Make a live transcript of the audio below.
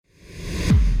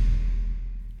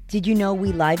Did you know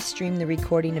we live stream the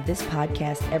recording of this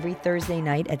podcast every Thursday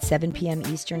night at 7 p.m.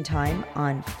 Eastern Time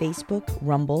on Facebook,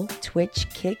 Rumble, Twitch,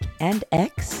 Kick, and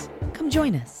X? Come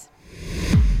join us.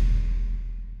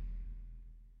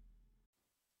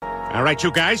 All right,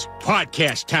 you guys,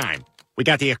 podcast time. We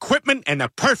got the equipment and the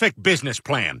perfect business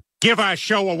plan. Give our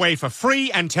show away for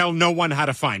free and tell no one how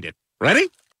to find it. Ready?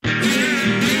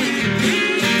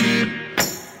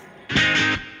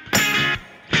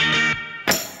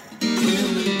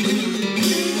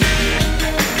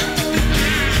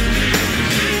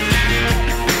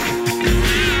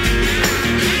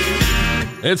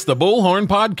 It's the Bullhorn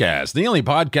Podcast, the only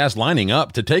podcast lining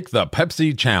up to take the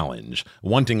Pepsi Challenge.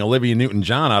 Wanting Olivia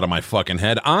Newton-John out of my fucking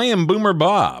head, I am Boomer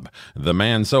Bob, the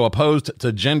man so opposed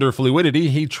to gender fluidity,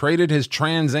 he traded his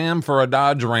Trans Am for a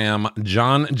Dodge Ram.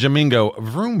 John Jamingo,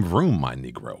 vroom vroom, my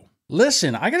Negro.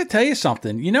 Listen, I got to tell you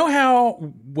something. You know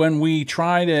how when we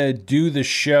try to do the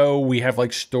show, we have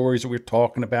like stories that we're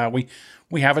talking about.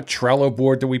 We have a Trello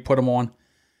board that we put them on.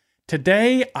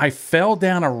 Today, I fell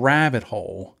down a rabbit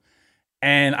hole.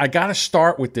 And I got to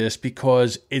start with this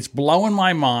because it's blowing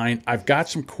my mind. I've got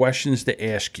some questions to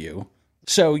ask you.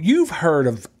 So you've heard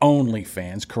of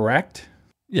OnlyFans, correct?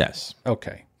 Yes.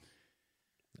 Okay.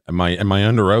 Am I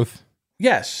under oath?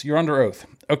 Yes, you're under oath.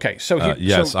 Okay. So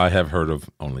yes, I have heard of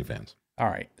OnlyFans. All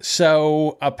right.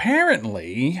 So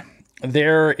apparently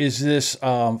there is this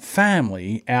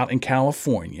family out in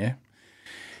California.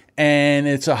 And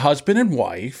it's a husband and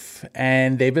wife,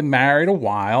 and they've been married a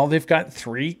while. They've got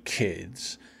 3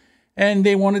 kids, and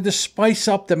they wanted to spice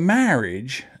up the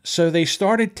marriage, so they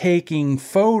started taking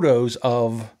photos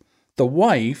of the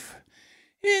wife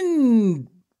in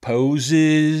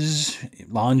poses,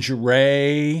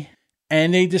 lingerie,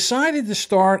 and they decided to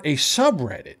start a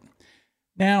subreddit.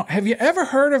 Now, have you ever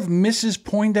heard of Mrs.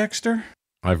 Poindexter?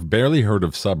 I've barely heard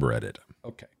of subreddit.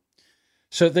 Okay.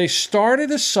 So they started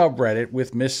a subreddit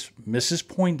with Mrs.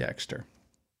 Poindexter.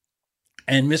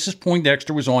 And Mrs.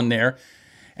 Poindexter was on there,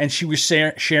 and she was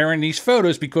sharing these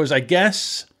photos because I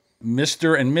guess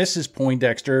Mr. and Mrs.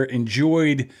 Poindexter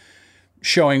enjoyed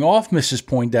showing off Mrs.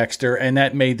 Poindexter, and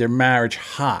that made their marriage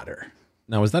hotter.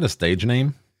 Now, is that a stage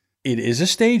name? It is a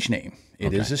stage name.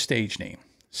 It is a stage name.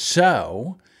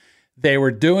 So they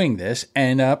were doing this,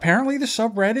 and apparently the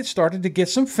subreddit started to get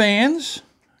some fans.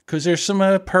 Because there's some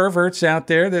perverts out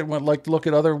there that would like to look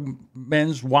at other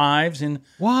men's wives in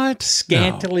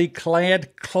scantily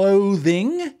clad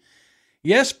clothing.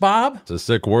 Yes, Bob. It's a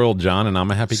sick world, John, and I'm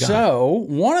a happy guy. So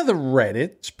one of the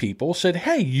Reddit's people said,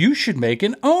 hey, you should make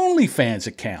an OnlyFans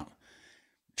account.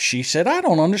 She said, I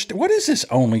don't understand. What is this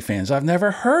OnlyFans? I've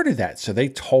never heard of that. So they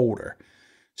told her.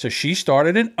 So she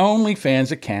started an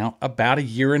OnlyFans account about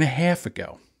 1.5 years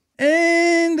ago.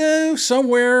 And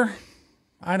somewhere,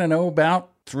 I don't know, about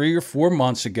 3 or 4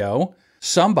 months ago,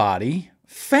 somebody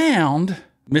found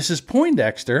Mrs.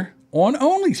 Poindexter on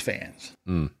OnlyFans.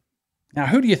 Now,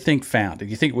 who do you think found it?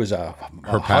 Do you think it was her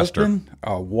husband,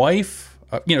 a wife,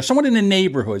 someone in the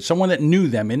neighborhood, someone that knew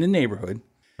them in the neighborhood?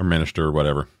 Or minister or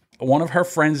whatever. One of her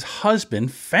friend's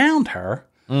husband found her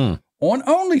on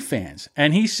OnlyFans.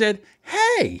 And he said,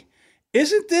 hey,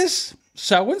 isn't this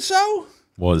so-and-so?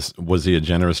 Was he a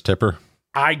generous tipper?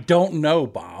 I don't know,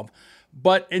 Bob.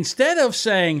 But instead of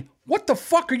saying, what the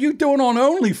fuck are you doing on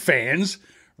OnlyFans,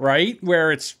 right,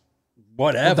 where it's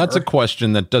whatever. Well, that's a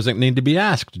question that doesn't need to be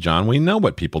asked, John. We know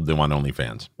what people do on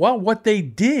OnlyFans. Well, what they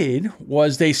did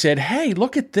was they said, hey,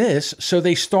 look at this. So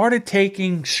they started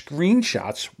taking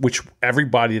screenshots, which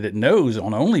everybody that knows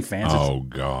on OnlyFans. Oh,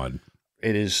 God.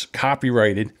 It is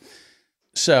copyrighted.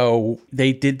 So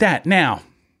they did that. Now,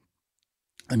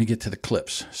 let me get to the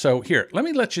clips. So here, let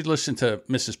me let you listen to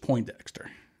Mrs.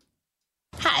 Poindexter.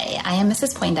 Hi, I am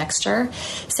Mrs. Poindexter.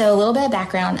 So a little bit of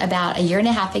background. About 1.5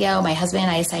 years ago, my husband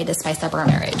and I decided to spice up our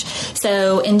marriage.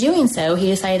 So in doing so, he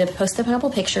decided to post a couple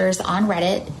pictures on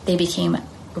Reddit. They became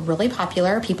really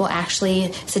popular. People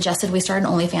actually suggested we start an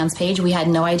OnlyFans page. We had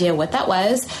no idea what that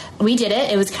was. We did it.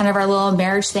 It was kind of our little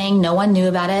marriage thing. No one knew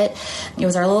about it. It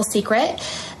was our little secret.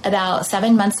 About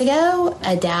 7 months ago,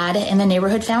 a dad in the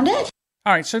neighborhood found it.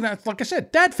 All right. So that's, like I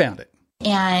said, Dad found it.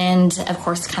 And of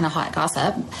course, kind of hot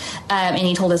gossip. And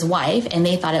he told his wife, and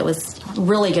they thought it was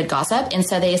really good gossip. And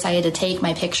so they decided to take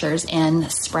my pictures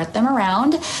and spread them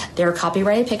around. They were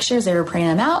copyrighted pictures. They were printing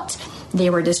them out. They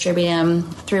were distributing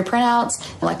them through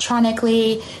printouts,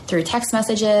 electronically, through text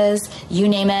messages, you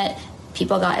name it.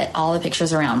 People got all the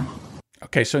pictures around.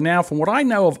 Okay, so now from what I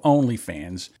know of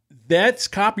OnlyFans, that's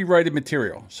copyrighted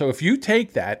material. So if you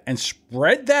take that and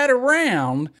spread that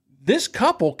around, this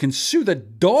couple can sue the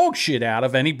dog shit out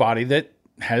of anybody that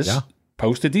has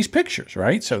posted these pictures,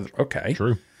 right? So, okay.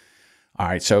 True. All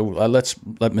right, so let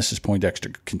Mrs.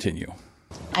 Poindexter continue.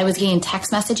 I was getting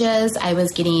text messages. I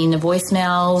was getting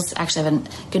voicemails. Actually, I have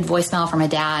a good voicemail from my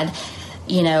dad,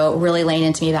 really laying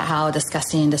into me about how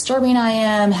disgusting and disturbing I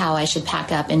am, how I should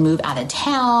pack up and move out of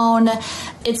town.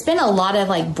 It's been a lot of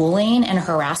like bullying and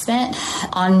harassment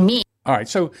on me. All right,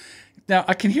 so now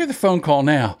I can hear the phone call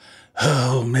now.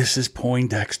 Oh, Mrs.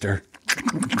 Poindexter,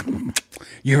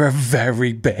 you're a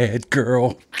very bad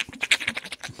girl.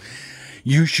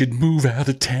 You should move out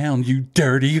of town, you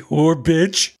dirty whore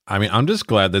bitch. I mean, I'm just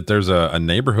glad that there's a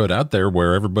neighborhood out there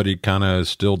where everybody kind of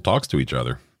still talks to each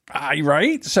other.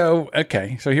 Right? So,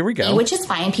 okay. So here we go. Which is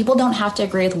fine. People don't have to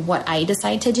agree with what I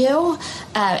decide to do.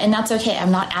 And that's okay.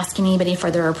 I'm not asking anybody for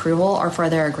their approval or for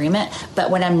their agreement. But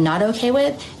what I'm not okay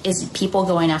with is people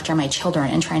going after my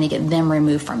children and trying to get them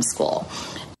removed from school.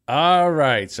 All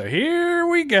right. So here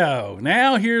we go.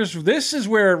 Now this is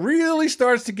where it really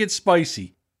starts to get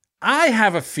spicy. I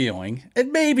have a feeling,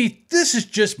 and maybe this is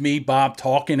just me, Bob,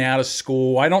 talking out of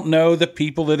school. I don't know the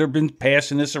people that have been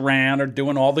passing this around or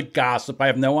doing all the gossip. I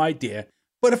have no idea.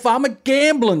 But if I'm a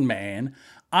gambling man,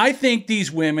 I think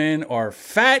these women are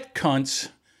fat cunts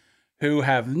who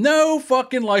have no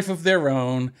fucking life of their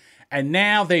own, and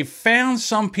now they've found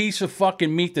some piece of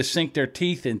fucking meat to sink their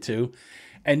teeth into,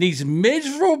 and these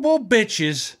miserable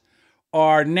bitches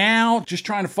are now just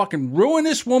trying to fucking ruin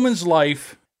this woman's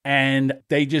life. And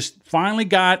they just finally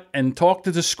got and talked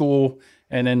to the school,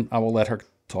 and then I will let her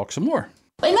talk some more.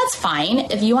 And that's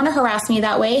fine. If you want to harass me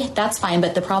that way, that's fine.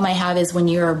 But the problem I have is when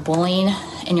you're bullying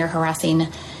and you're harassing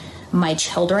my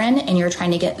children and you're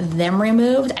trying to get them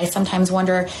removed, I sometimes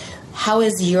wonder, how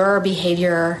is your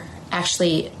behavior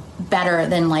actually better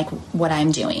than like what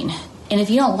I'm doing? And if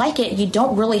you don't like it, you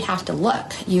don't really have to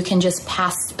look. You can just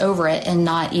pass over it and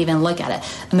not even look at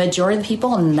it. The majority of the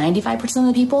people, 95%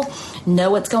 of the people, know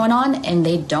what's going on and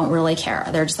they don't really care.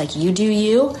 They're just like, you do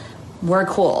you, we're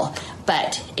cool.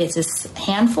 But it's this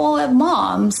handful of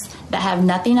moms that have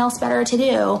nothing else better to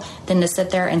do than to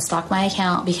sit there and stalk my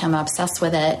account, become obsessed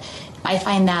with it. I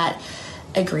find that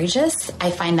egregious.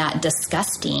 I find that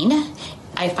disgusting.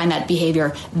 I find that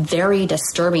behavior very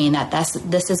disturbing, that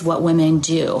this is what women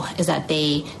do, is that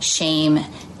they shame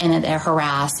and that they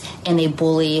harass and they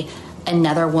bully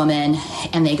another woman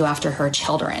and they go after her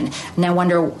children. And I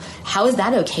wonder, how is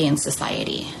that okay in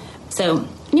society? So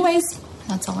anyways,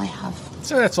 that's all I have.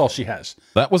 So that's all she has.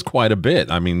 That was quite a bit.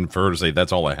 I mean, for her to say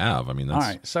that's all I have. I mean, that's...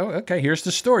 All right. So, okay, here's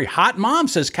the story. Hot mom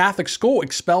says Catholic school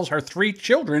expels her 3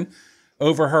 children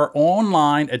over her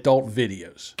online adult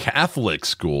videos. Catholic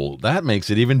school. That makes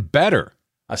it even better.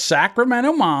 A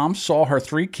Sacramento mom saw her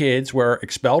 3 kids were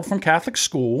expelled from Catholic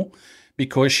school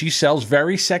because she sells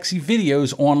very sexy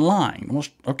videos online. Well,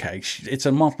 okay, it's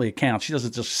a monthly account. She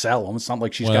doesn't just sell them. It's not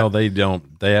like she's got... Well, they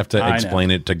don't. They have to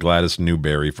explain it to Gladys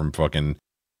Newberry from fucking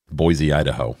Boise,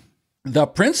 Idaho. The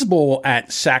principal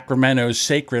at Sacramento's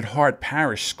Sacred Heart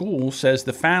Parish School says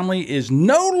the family is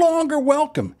no longer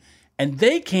welcome, and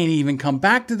they can't even come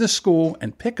back to the school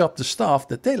and pick up the stuff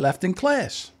that they left in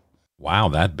class. Wow,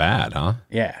 that bad, huh?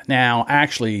 Yeah. Now,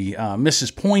 actually,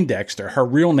 Mrs. Poindexter, her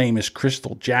real name is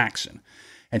Crystal Jackson,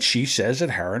 and she says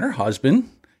that her and her husband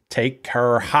take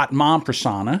her hot mom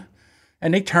persona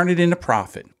and they turn it into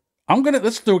profit.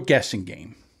 Let's do a guessing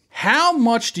game. How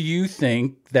much do you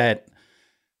think that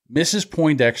Mrs.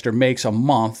 Poindexter makes a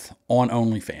month on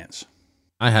OnlyFans?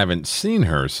 I haven't seen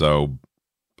her, so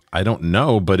I don't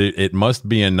know, but it must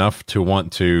be enough to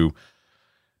want to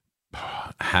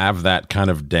have that kind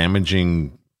of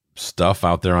damaging stuff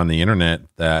out there on the internet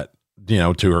that, you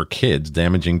know, to her kids,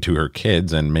 damaging to her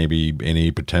kids and maybe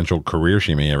any potential career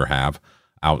she may ever have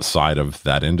outside of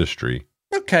that industry.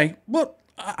 Okay. Well,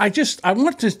 I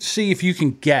want to see if you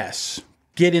can get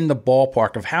in the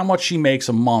ballpark of how much she makes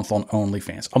a month on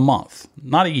OnlyFans. A month,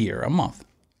 not a year, a month.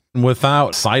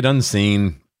 Without sight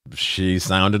unseen, she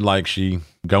sounded like she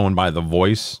going by the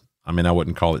voice. I mean, I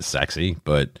wouldn't call it sexy,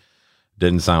 but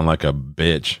didn't sound like a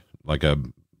bitch, like a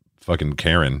fucking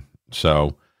Karen.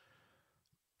 So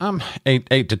I'm 8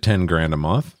 to 10 grand a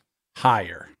month.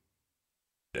 Higher.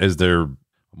 Is there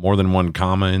more than one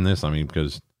comma in this? I mean,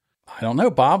 because I don't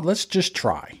know, Bob. Let's just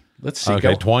try. Let's see.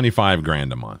 Okay, 25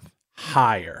 grand a month.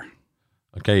 Higher.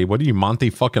 Okay, what are you,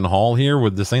 Monty fucking Hall here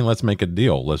with this thing? Let's make a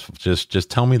deal. Let's just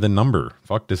tell me the number.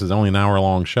 Fuck, this is only an hour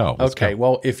long show. Let's go.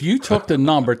 Well, if you took the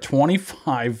number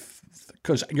 25,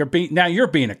 because you're being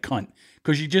a cunt.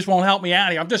 Because you just won't help me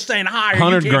out here. I'm just saying higher.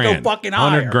 100 grand. Go fucking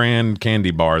higher. 100 grand candy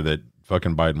bar that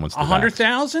fucking Biden wants to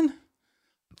 100,000?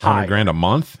 100 grand a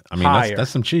month? I mean,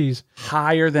 that's some cheese.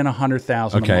 Higher than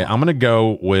 100,000 Okay, a month. I'm going to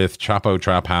go with Chapo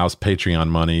Trap House Patreon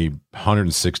money,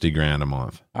 160 grand a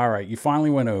month. All right, you finally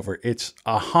went over. It's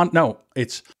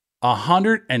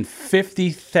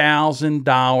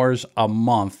 $150,000 a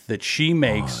month that she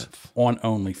makes on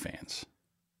OnlyFans.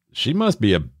 She must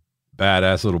be a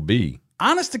badass little bee.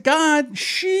 Honest to God,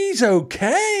 she's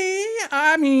okay.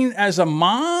 I mean, as a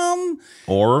mom.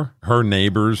 Or her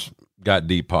neighbors got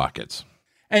deep pockets.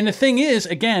 And the thing is,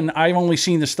 again, I've only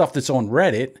seen the stuff that's on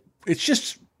Reddit. It's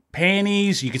just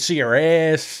panties. You can see her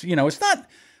ass. You know, it's not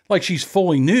like she's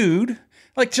fully nude.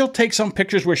 Like, she'll take some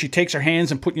pictures where she takes her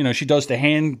hands and she does the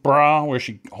hand bra where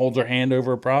she holds her hand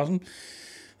over her bra.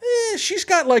 She's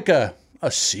got like a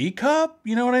C cup,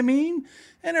 you know what I mean?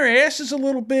 And her ass is a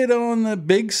little bit on the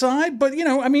big side. But,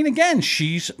 again,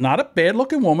 she's not a bad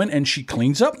looking woman and she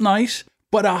cleans up nice.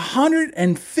 But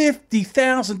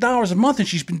 $150,000 a month, and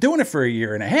she's been doing it for a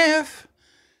year and a half.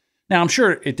 Now, I'm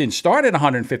sure it didn't start at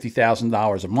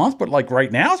 $150,000 a month, but like right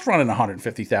now, it's running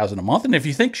 $150,000 a month. And if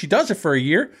you think she does it for a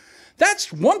year, that's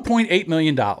 $1.8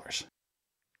 million.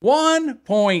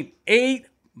 $1.8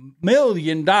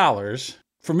 million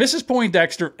for Mrs.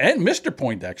 Poindexter and Mr.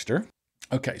 Poindexter.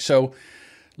 Okay, so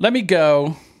let me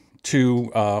go to,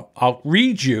 I'll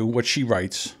read you what she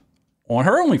writes on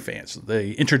her OnlyFans,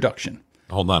 the introduction.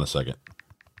 Hold on a second.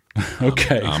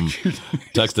 Okay. I'm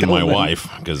texting my wife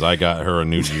because I got her a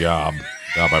new job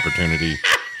opportunity.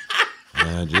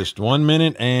 Just 1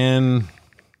 minute and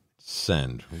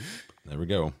send. There we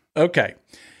go. Okay.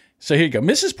 So here you go.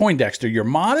 Mrs. Poindexter, your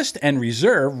modest and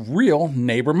reserved real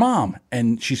neighbor mom.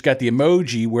 And she's got the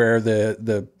emoji where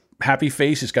the happy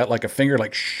face has got like a finger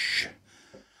like, shh.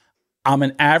 I'm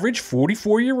an average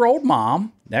 44-year-old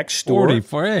mom next door.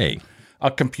 44. A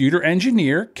computer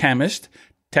engineer, chemist,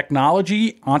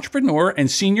 technology entrepreneur, and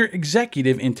senior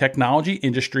executive in technology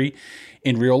industry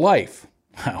in real life.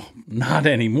 Well, not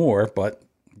anymore, but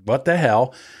what the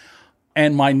hell.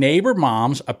 And my neighbor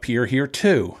moms appear here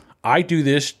too. I do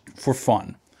this for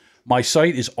fun. My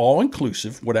site is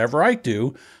all-inclusive. Whatever I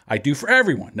do for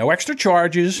everyone. No extra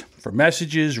charges for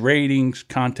messages, ratings,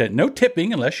 content. No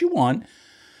tipping unless you want.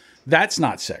 That's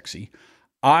not sexy.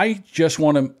 I just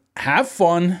want to have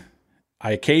fun.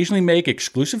 I occasionally make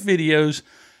exclusive videos,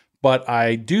 but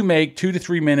I do make 2 to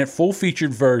 3 minute full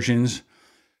featured versions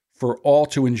for all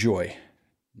to enjoy.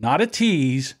 Not a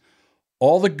tease,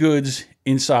 all the goods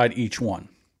inside each one.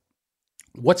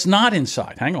 What's not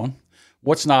inside? Hang on.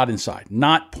 What's not inside?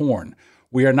 Not porn.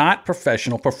 We are not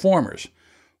professional performers.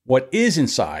 What is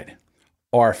inside?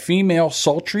 Our female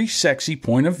sultry, sexy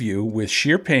point of view with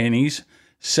sheer panties,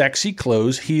 sexy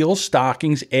clothes, heels,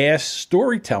 stockings, ass,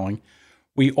 storytelling.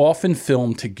 We often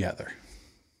film together.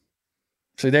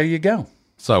 So there you go.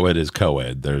 So it is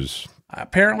co-ed. There's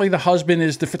apparently the husband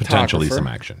is the photographer. Potentially some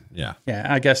action. Yeah. Yeah,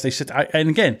 I guess they sit. And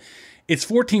again, it's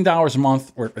 $14 a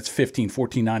month, or it's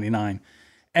 $14.99.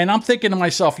 And I'm thinking to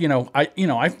myself,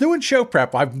 I'm doing show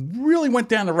prep. I really went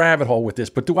down the rabbit hole with this,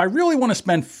 but do I really want to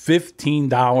spend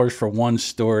 $15 for one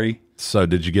story? So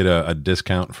did you get a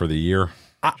discount for the year,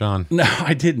 John? No,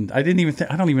 I didn't. I don't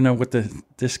even know what the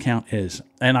discount is.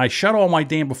 And I shut all my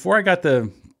before I got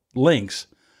the links,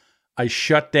 I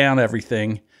shut down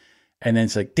everything. And then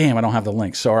it's like, damn, I don't have the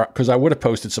links. So, because I would have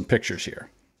posted some pictures here.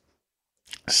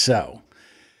 So,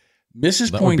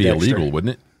 Mrs. That Poindexter. would be illegal,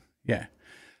 wouldn't it? Yeah.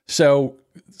 So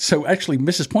actually,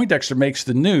 Mrs. Poindexter makes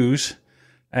the news.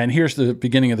 And here's the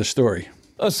beginning of the story.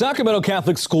 A Sacramento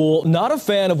Catholic school not a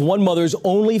fan of one mother's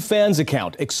OnlyFans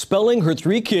account, expelling her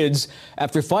 3 kids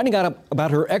after finding out about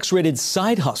her X-rated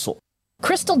side hustle.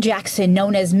 Crystal Jackson,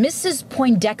 known as Mrs.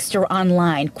 Poindexter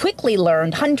online, quickly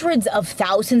learned hundreds of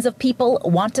thousands of people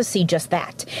want to see just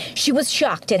that. She was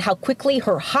shocked at how quickly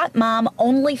her hot mom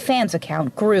OnlyFans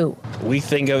account grew. We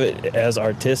think of it as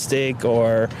artistic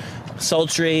or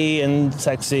sultry and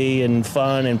sexy and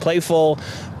fun and playful,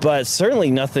 but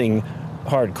certainly nothing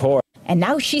hardcore. And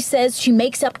now she says she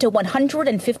makes up to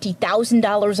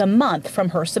 $150,000 a month from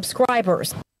her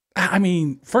subscribers. I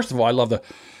mean, first of all, I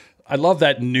love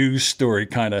that news story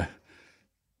kind of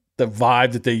the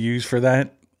vibe that they use for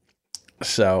that.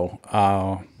 So,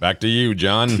 back to you,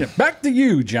 John. Yeah, back to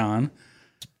you, John.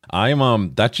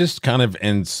 I'm that just kind of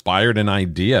inspired an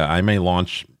idea. I may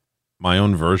launch my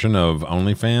own version of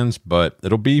OnlyFans, but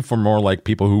it'll be for more like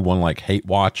people who want to like hate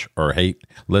watch or hate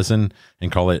listen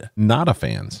and call it not a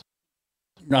fans.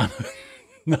 Not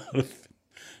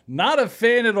a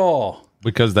fan at all.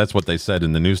 Because that's what they said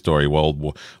in the news story.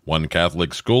 Well, one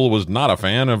Catholic school was not a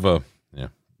fan of a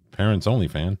parents only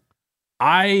fan.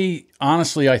 I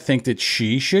think that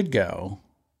she should go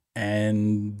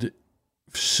and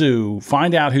sue,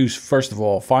 find out first of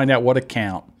all, find out what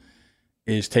account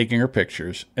is taking her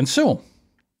pictures and sue them.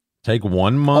 Take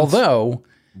 1 month. Although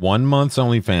 1 month's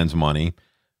OnlyFans money,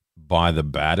 buy the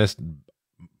badass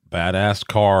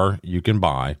car you can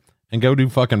buy, and go do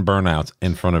fucking burnouts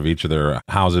in front of each of their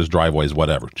houses, driveways,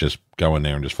 whatever. Just go in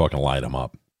there and just fucking light them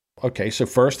up. Okay, so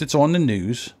first it's on the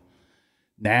news.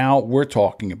 Now we're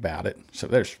talking about it. So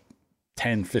there's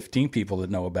 10, 15 people that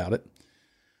know about it.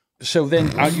 So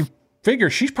then you figure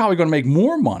she's probably going to make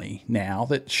more money now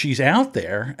that she's out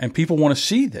there and people want to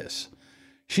see this.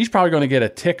 She's probably going to get a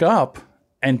tick up,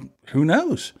 and who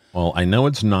knows? Well, I know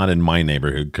it's not in my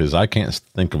neighborhood because I can't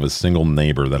think of a single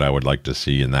neighbor that I would like to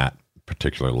see in that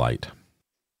particular light.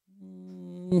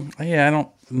 Yeah, I don't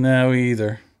know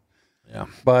either. Yeah.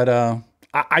 But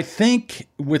I think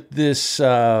with this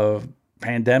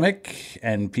pandemic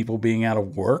and people being out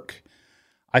of work,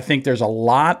 I think there's a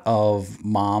lot of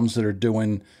moms that are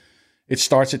doing, it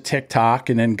starts at TikTok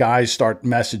and then guys start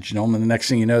messaging them, and the next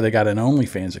thing you know, they got an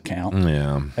OnlyFans account.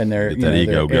 Yeah. And they're, Get that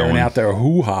ego they're airing going. out their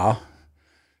hoo-ha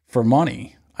for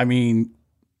money. I mean,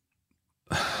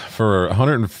 for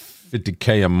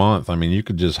 $150K a month, I mean, you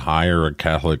could just hire a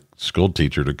Catholic school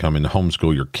teacher to come and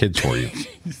homeschool your kids for you.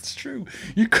 it's true.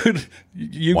 You could,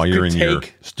 while you're in your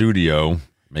take, studio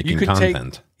making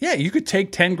content. You could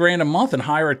take 10 grand a month and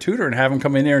hire a tutor and have him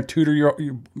come in there and tutor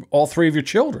all three of your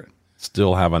children.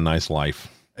 Still have a nice life.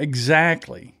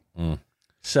 Exactly.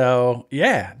 So,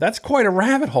 yeah, that's quite a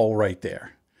rabbit hole right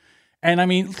there. And I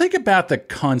mean, think about the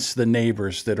cunts, the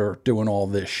neighbors that are doing all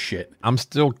this shit. I'm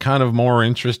still kind of more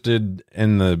interested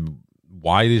in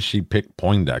why did she pick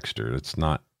Poindexter?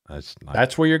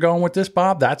 That's where you're going with this,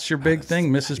 Bob? That's your big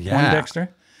thing, Mrs. Poindexter?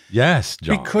 Yes,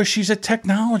 John. Because she's a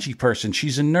technology person.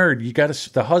 She's a nerd.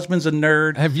 The husband's a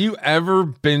nerd. Have you ever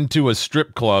been to a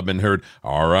strip club and heard,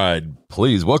 all right,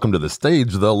 please welcome to the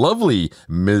stage, the lovely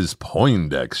Ms.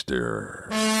 Poindexter?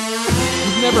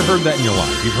 You've never heard that in your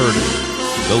life. You've heard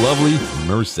the lovely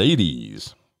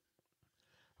Mercedes.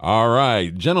 All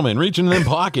right, gentlemen, reach into them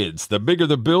pockets. The bigger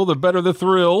the bill, the better the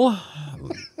thrill.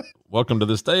 Welcome to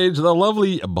the stage, the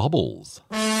lovely Bubbles.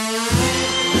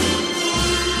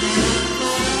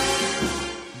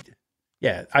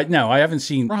 Yeah, I haven't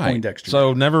seen Poindexter.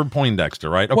 So never Poindexter,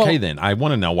 right? Okay, then. I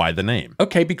want to know why the name.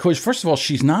 Okay, because first of all,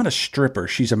 she's not a stripper.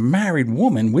 She's a married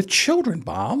woman with children,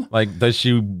 Bob. Like, does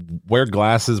she wear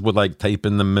glasses with like tape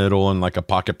in the middle and like a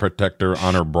pocket protector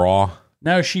on her bra?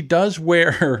 No, she does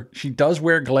wear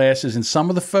glasses in some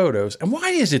of the photos. And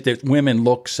why is it that women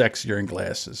look sexier in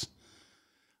glasses?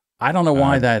 I don't know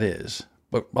why that is.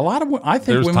 But a lot of I think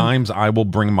there's women, times I will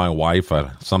bring my wife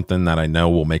something that I know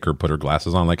will make her put her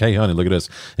glasses on. Like, hey, honey, look at this,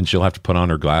 and she'll have to put on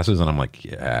her glasses, and I'm like,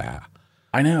 yeah.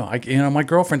 I know. My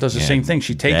girlfriend does the same thing.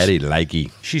 She takes daddy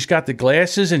likey. She's got the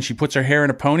glasses, and she puts her hair in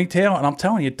a ponytail, and I'm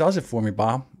telling you, it does it for me,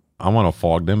 Bob. I want to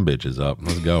fog them bitches up.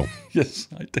 Let's go. Yes,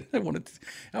 I want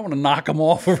to knock them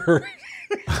off of her.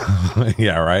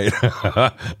 Yeah, right.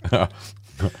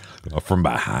 From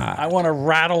behind. I want to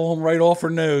rattle them right off her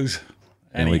nose.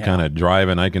 And we kind of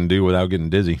driving I can do without getting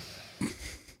dizzy.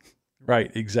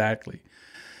 Right, exactly.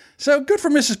 So good for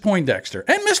Mrs. Poindexter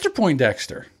and Mr.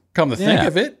 Poindexter. Come to think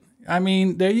of it, I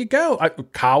mean, there you go.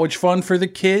 College fund for the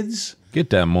kids. Get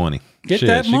that money. Get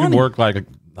that money. She could work like,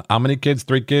 how many kids?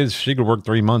 3 kids? She could work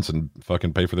 3 months and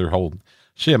fucking pay for their whole...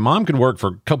 Shit, mom could work for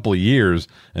a couple of years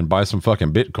and buy some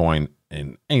fucking Bitcoin,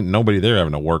 and ain't nobody there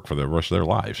having to work for the rest of their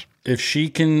lives. If she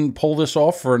can pull this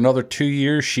off for another 2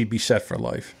 years, she'd be set for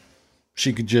life.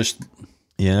 She could just...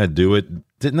 Yeah, do it.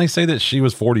 Didn't they say that she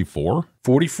was 44?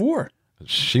 44.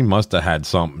 She must have had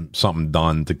something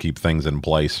done to keep things in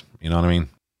place. You know what I mean?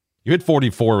 You hit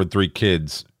 44 with 3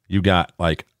 kids. You got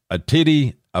like a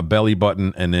titty, a belly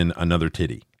button, and then another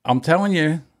titty. I'm telling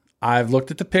you, I've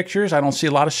looked at the pictures. I don't see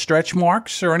a lot of stretch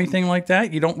marks or anything like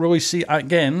that. You don't really see,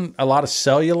 again, a lot of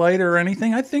cellulite or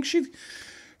anything. I think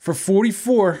for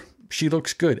 44, she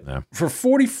looks good. Yeah. For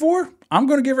 44, I'm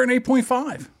going to give her an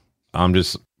 8.5. I'm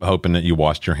just hoping that you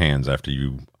washed your hands after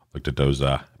you looked at those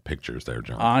pictures there,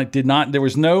 John. I did not. There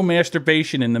was no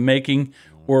masturbation in the making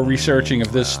or researching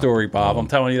of this story, Bob. I'm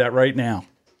telling you that right now.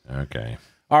 Okay.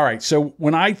 All right. So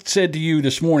when I said to you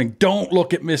this morning, don't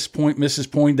look at Mrs.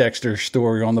 Poindexter's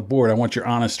story on the board, I want your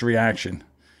honest reaction.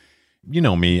 You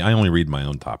know me. I only read my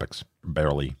own topics.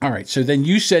 Barely. All right. So then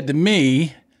you said to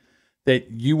me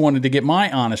that you wanted to get my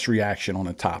honest reaction on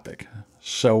a topic.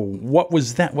 So what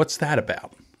was that? What's that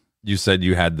about? You said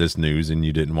you had this news and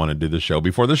you didn't want to do the show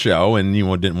before the show and you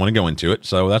didn't want to go into it.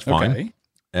 So that's fine. Okay.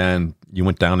 And you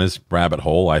went down this rabbit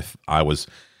hole. I was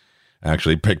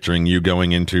actually picturing you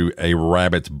going into a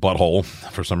rabbit's butthole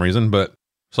for some reason, but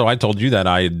So I told you that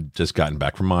I had just gotten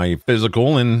back from my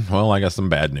physical and, well, I got some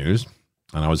bad news.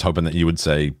 And I was hoping that you would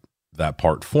say that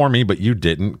part for me, but you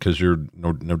didn't because you're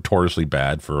notoriously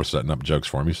bad for setting up jokes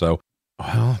for me. So,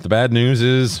 well, the bad news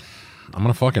is I'm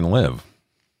going to fucking live.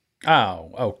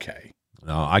 Oh, okay.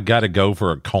 I got to go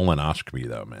for a colonoscopy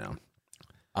though, man.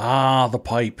 Ah, the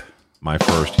pipe. My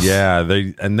first. Yeah.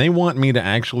 They want me to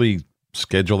actually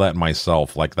schedule that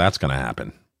myself. Like that's going to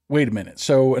happen. Wait a minute.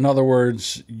 So in other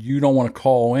words, you don't want to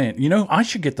call in. You know, I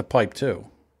should get the pipe too.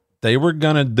 They were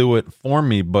going to do it for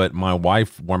me, but my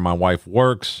wife, where my wife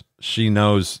works, she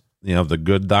knows, the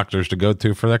good doctors to go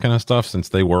to for that kind of stuff since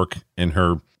they work in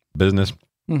her business.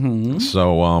 Mm-hmm.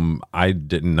 So I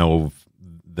didn't know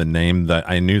the name. That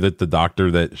I knew that the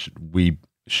doctor that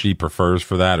she prefers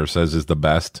for that or says is the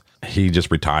best, he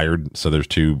just retired. So there's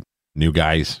 2 new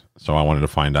guys. So I wanted to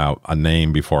find out a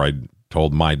name before I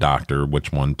told my doctor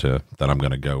which one that I'm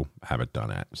going to go have it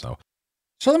done at. So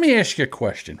let me ask you a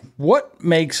question. What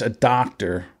makes a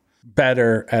doctor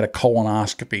better at a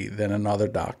colonoscopy than another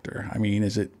doctor? I mean,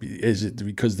 is it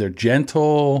because they're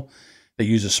gentle? They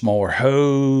use a smaller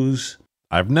hose?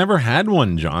 I've never had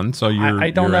one, John. So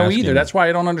I don't know either. That's why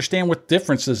I don't understand what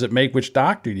difference does it make which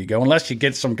doctor you go, unless you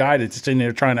get some guy that's in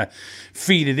there trying to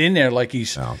feed it in there like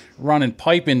he's running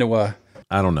pipe into a...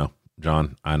 I don't know,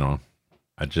 John. I don't know.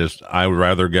 I would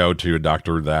rather go to a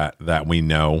doctor that we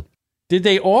know. Did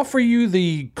they offer you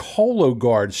the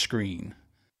Cologuard screen?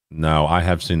 No, I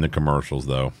have seen the commercials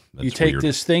though. That's you take weird.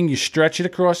 this thing, you stretch it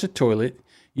across the toilet,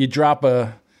 you drop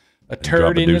a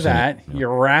turd into that, you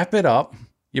wrap it up,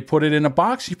 you put it in a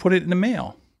box, you put it in the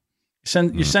mail.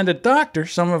 You send a doctor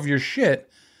some of your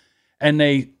shit, and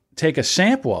they take a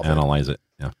sample of Analyze it.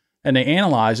 Yeah. And they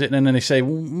analyze it, and then they say,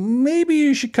 well, maybe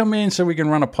you should come in so we can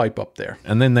run a pipe up there.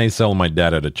 And then they sell my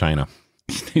data to China.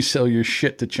 They sell your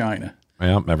shit to China.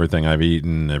 Yeah, everything I've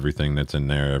eaten, everything that's in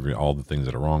there, all the things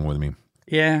that are wrong with me.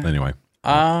 Yeah. Anyway.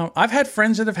 I've had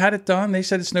friends that have had it done. They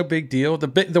said it's no big deal.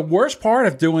 The worst part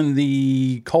of doing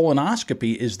the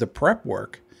colonoscopy is the prep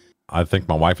work. I think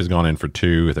my wife has gone in for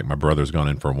 2. I think my brother's gone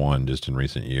in for 1 just in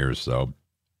recent years. So,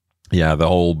 yeah, the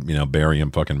whole,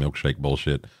 barium fucking milkshake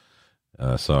bullshit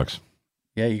sucks.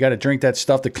 Yeah, you got to drink that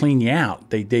stuff to clean you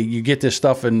out. You get this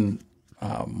stuff, and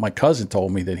my cousin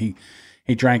told me that he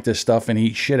drank this stuff and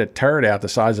he shit a turd out the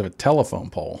size of a telephone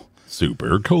pole.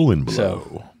 Super colon blow.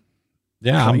 So,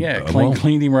 yeah,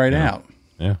 cleaned him right out.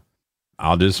 Yeah.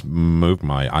 I'll just move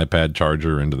my iPad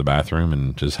charger into the bathroom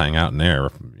and just hang out in there,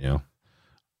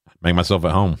 make myself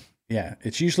at home. Yeah,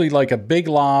 it's usually like a big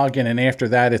log, and then after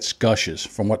that, it's gushes.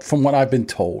 From what I've been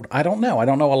told, I don't know. I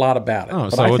don't know a lot about it. Oh,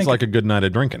 so it's like a good night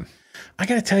of drinking. I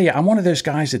got to tell you, I'm one of those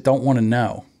guys that don't want to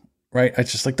know. Right?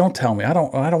 It's just like, don't tell me. I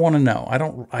don't want to know. I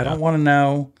don't want to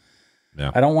know.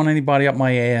 Yeah. I don't want anybody up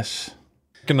my ass.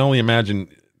 I can only imagine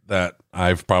that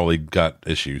I've probably got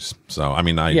issues. So I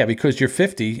mean, because you're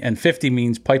 50, and 50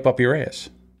 means pipe up your ass.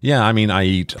 Yeah, I mean, I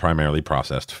eat primarily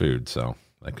processed food, so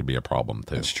that could be a problem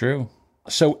too. That's true.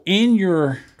 So in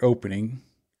your opening,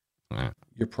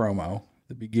 your promo,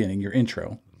 the beginning, your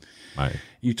intro,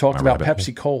 you talked about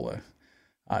Pepsi Cola.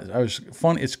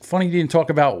 It's funny you didn't talk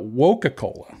about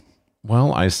Woca-Cola.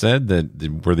 Well, I said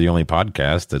that we're the only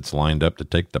podcast that's lined up to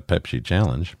take the Pepsi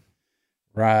challenge.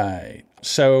 Right.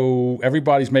 So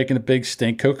everybody's making a big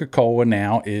stink. Coca-Cola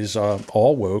now is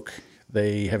all woke.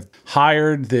 They have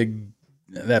hired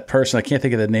that person. I can't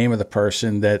think of the name of the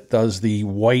person that does the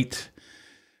white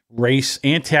race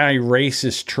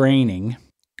anti-racist training,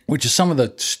 which is some of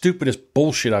the stupidest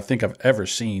bullshit I think I've ever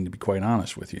seen, to be quite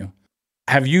honest with you.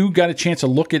 Have you got a chance to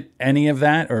look at any of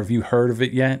that, or have you heard of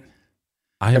it yet?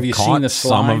 Have you seen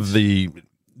some of the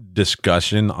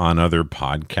discussion on other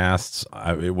podcasts?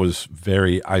 It was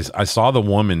I saw the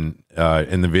woman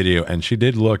in the video, and she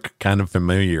did look kind of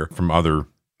familiar from other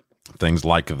things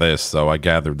like this. So I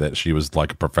gathered that she was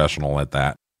like a professional at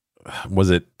that.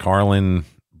 Was it Karlin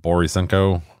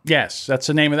Borisenko? Yes, that's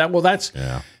the name of that. Well, that's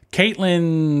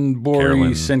Caitlin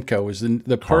Borisenko is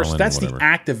the person. That's whatever. The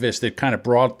activist that kind of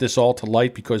brought this all to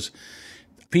light, because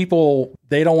people,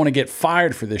 they don't want to get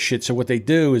fired for this shit. So what they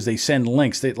do is they send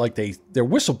links. They're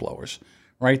whistleblowers,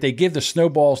 right? They give the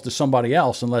snowballs to somebody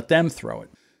else and let them throw it.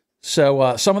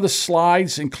 So some of the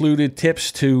slides included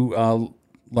tips to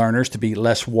learners to be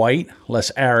less white,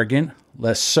 less arrogant,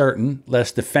 less certain,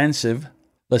 less defensive,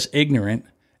 less ignorant,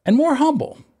 and more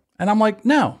humble. And I'm like,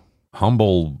 no.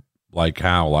 Humble, like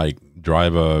how? Like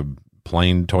drive a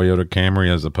plain Toyota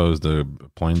Camry as opposed to a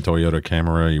plain Toyota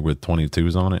Camry with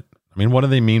 22s on it? I mean, what do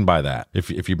they mean by that?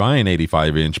 If you buy an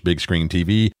 85-inch big screen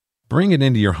TV, bring it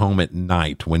into your home at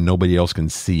night when nobody else can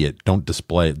see it. Don't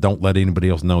display it. Don't let anybody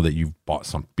else know that you've bought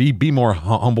something. Be more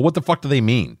humble. What the fuck do they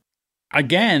mean?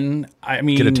 Again, I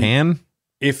mean, get a tan?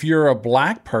 If you're a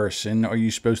black person, are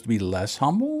you supposed to be less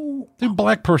humble? Dude,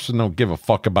 black person don't give a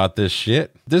fuck about this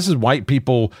shit. This is white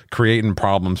people creating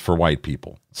problems for white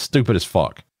people. Stupid as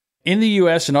fuck. In the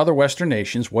U.S. and other Western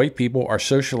nations, white people are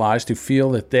socialized to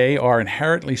feel that they are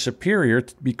inherently superior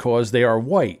because they are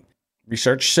white.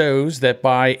 Research shows that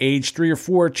by age 3 or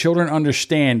 4, children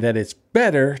understand that it's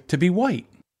better to be white.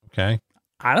 Okay.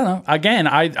 I don't know. Again,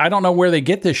 I don't know where they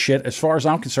get this shit. As far as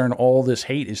I'm concerned, all this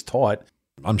hate is taught.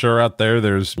 I'm sure out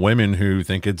there's women who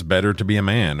think it's better to be a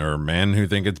man, or men who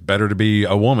think it's better to be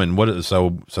a woman. So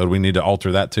do we need to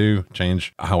alter that too?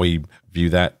 Change how we view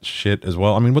that shit as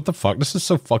well? I mean, what the fuck? This is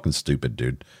so fucking stupid,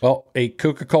 dude. Well, a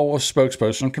Coca-Cola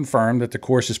spokesperson confirmed that the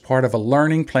course is part of a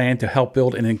learning plan to help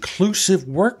build an inclusive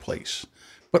workplace,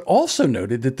 but also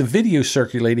noted that the video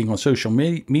circulating on social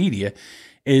media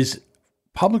is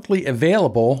publicly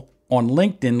available on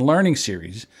LinkedIn Learning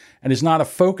Series and is not a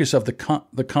focus of the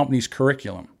company's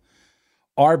curriculum.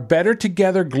 Our Better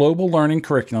Together Global Learning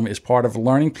Curriculum is part of a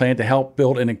learning plan to help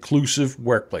build an inclusive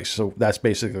workplace. So that's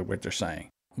basically what they're saying.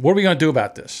 What are we going to do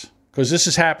about this? Because this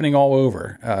is happening all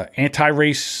over.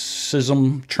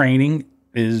 Anti-racism training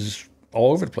is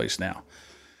all over the place now.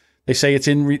 They say it's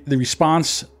in the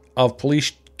response of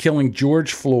police killing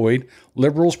George Floyd.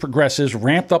 Liberals, progressives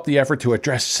ramped up the effort to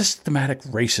address systematic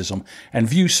racism and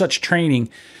view such training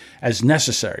as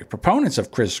necessary. Proponents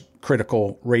of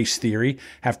critical race theory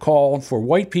have called for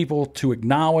white people to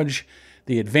acknowledge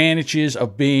the advantages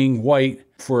of being white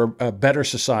for a better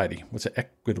society. What's an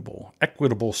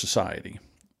equitable society?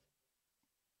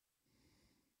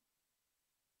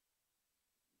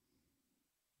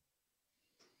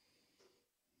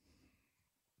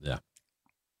 Yeah.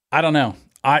 I don't know.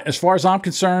 As far as I'm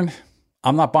concerned,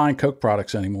 I'm not buying Coke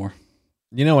products anymore.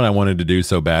 You know what I wanted to do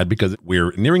so bad, because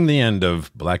we're nearing the end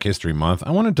of Black History Month.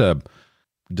 I wanted to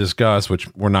discuss,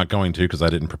 which we're not going to because I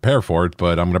didn't prepare for it,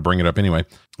 but I'm going to bring it up anyway,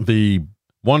 the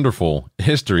wonderful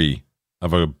history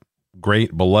of a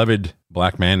great beloved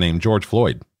black man named George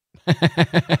Floyd.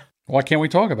 Why can't we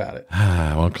talk about it?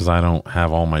 Well, because I don't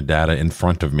have all my data in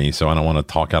front of me, so I don't want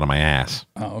to talk out of my ass.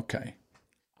 Oh, okay.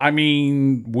 I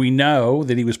mean, we know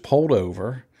that he was pulled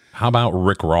over. How about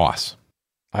Rick Ross?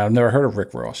 I've never heard of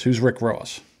Rick Ross. Who's Rick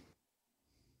Ross?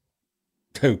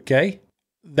 Okay.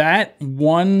 That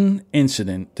one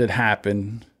incident that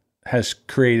happened has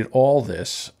created all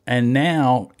this. And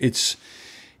now it's,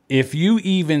 if you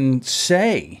even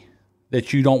say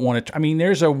that you don't want to, I mean,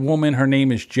 there's a woman, her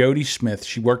name is Jody Smith.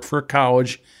 She worked for a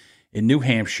college in New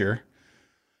Hampshire,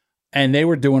 and they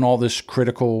were doing all this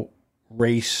critical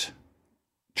race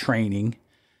training,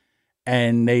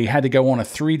 and they had to go on a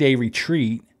 3-day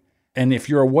retreat. And if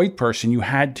you're a white person, you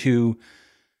had to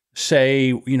say,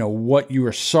 you know, what you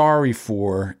were sorry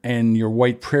for and your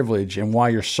white privilege and why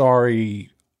you're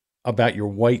sorry about your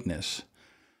whiteness.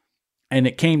 And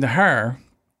it came to her,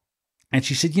 and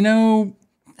she said, you know,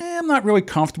 I'm not really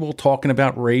comfortable talking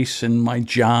about race and my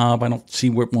job. I don't see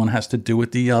what one has to do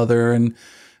with the other, and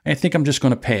I think I'm just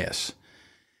going to pass.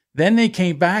 Then they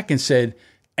came back and said,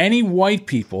 any white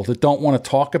people that don't want to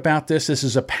talk about this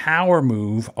is a power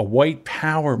move, a white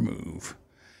power move.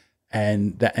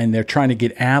 And they're trying to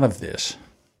get out of this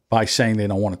by saying they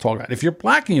don't want to talk about it. If you're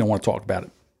black and you don't want to talk about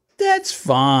it, that's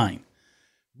fine.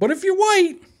 But if you're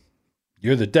white,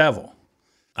 you're the devil.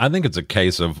 I think it's a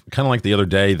case of kind of like the other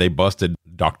day they busted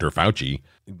Dr. Fauci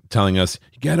telling us,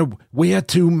 you got to wear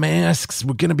 2 masks.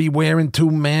 We're going to be wearing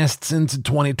 2 masks into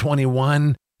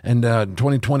 2021 and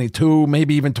 2022,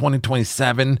 maybe even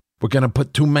 2027. We're going to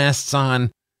put 2 masks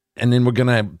on, and then we're going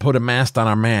to put a mask on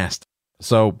our mask.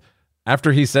 So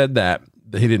after he said that,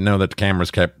 he didn't know that the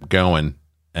cameras kept going,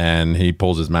 and he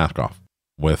pulls his mask off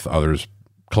with others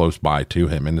close by to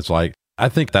him. And it's like, I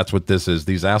think that's what this is.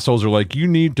 These assholes are like, you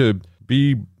need to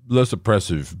be less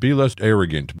oppressive, be less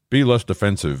arrogant, be less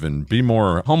defensive, and be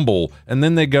more humble. And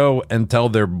then they go and tell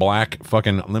their black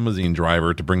fucking limousine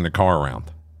driver to bring the car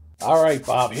around. All right,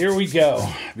 Bob, here we go.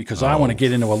 Because I want to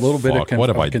get into a little bit of... What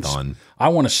have I done? I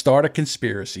want to start a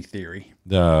conspiracy theory.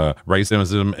 The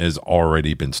racism has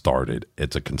already been started.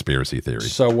 It's a conspiracy theory.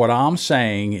 So what I'm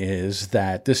saying is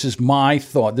that this is my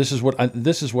thought. This is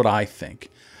what I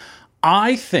think.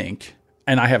 I think,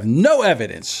 and I have no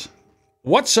evidence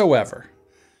whatsoever,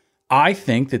 I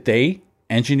think that they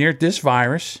engineered this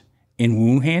virus in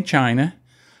Wuhan, China.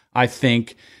 I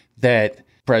think that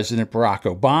President Barack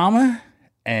Obama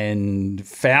and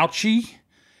Fauci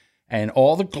and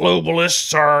all the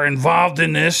globalists are involved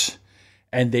in this,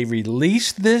 and they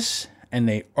released this and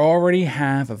they already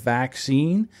have a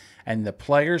vaccine, and the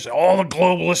players, all the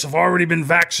globalists have already been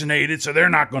vaccinated, so they're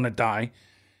not going to die.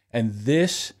 And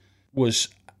this was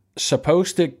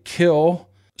supposed to kill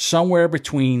somewhere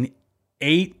between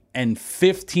 8 and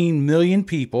 15 million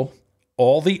people,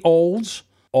 all the olds,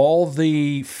 all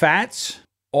the fats,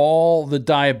 all the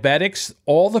diabetics,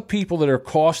 all the people that are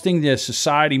costing the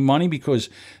society money because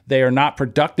they are not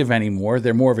productive anymore.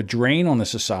 They're more of a drain on the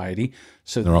society.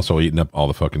 So they're also eating up all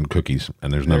the fucking cookies,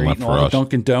 and there's none left for us.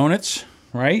 Dunkin' Donuts,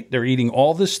 right? They're eating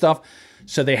all this stuff.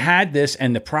 So they had this,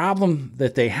 and the problem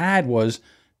that they had was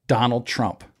Donald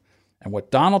Trump. And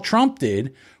what Donald Trump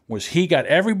did was he got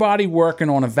everybody working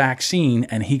on a vaccine,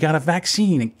 and he got a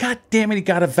vaccine, and God damn it, he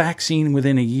got a vaccine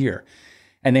within a year.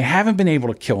 And they haven't been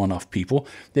able to kill enough people.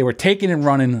 They were taking and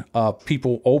running old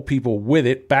people with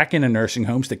it back into nursing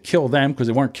homes to kill them because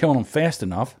they weren't killing them fast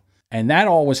enough. And that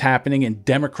all was happening in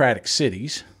democratic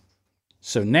cities.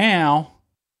 So now...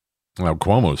 Well,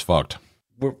 Cuomo's fucked.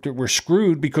 We're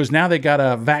screwed because now they got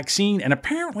a vaccine, and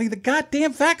apparently the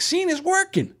goddamn vaccine is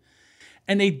working.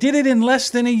 And they did it in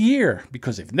less than a year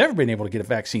because they've never been able to get a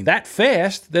vaccine that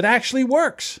fast that actually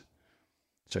works.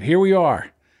 So here we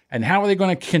are. And how are they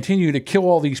going to continue to kill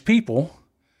all these people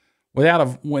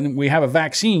when we have a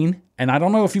vaccine? And I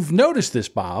don't know if you've noticed this,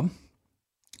 Bob,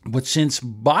 but since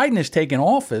Biden has taken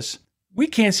office, we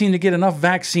can't seem to get enough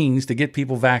vaccines to get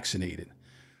people vaccinated.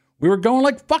 We were going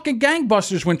like fucking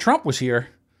gangbusters when Trump was here.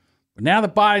 But now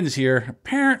that Biden's here,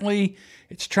 apparently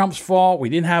it's Trump's fault. We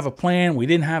didn't have a plan. We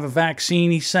didn't have a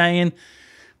vaccine, he's saying.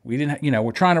 We didn't,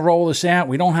 we're trying to roll this out.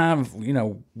 We don't have,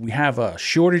 we have a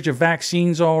shortage of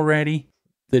vaccines already.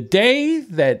 The day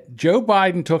that Joe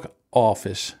Biden took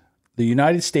office, the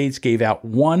United States gave out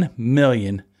 1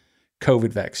 million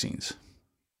COVID vaccines.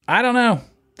 I don't know.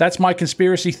 That's my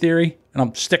conspiracy theory, and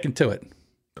I'm sticking to it.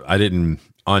 I didn't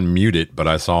unmute it, but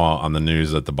I saw on the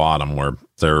news at the bottom where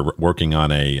they're working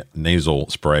on a nasal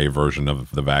spray version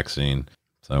of the vaccine.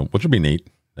 So, which would be neat.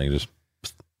 They just,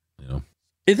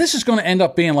 This is going to end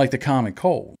up being like the common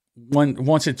cold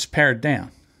once it's pared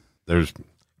down. There's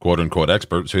quote-unquote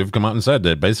experts who have come out and said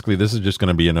that basically this is just going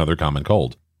to be another common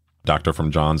cold. Doctor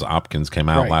from Johns Hopkins came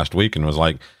out last week and was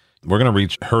like, we're going to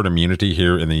reach herd immunity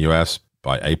here in the U.S.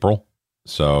 by April.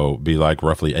 So be like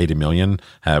roughly 80 million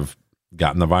have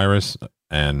gotten the virus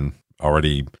and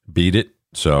already beat it.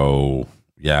 So,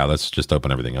 yeah, let's just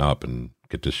open everything up and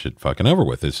get this shit fucking over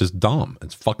with. It's just dumb.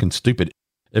 It's fucking stupid.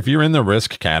 If you're in the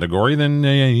risk category, then,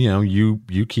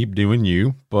 you keep doing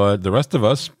you. But the rest of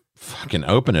us, fucking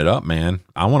open it up, man.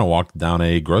 I want to walk down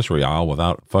a grocery aisle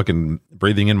without fucking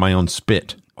breathing in my own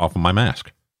spit off of my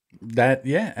mask.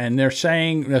 And they're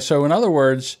saying, so in other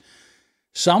words,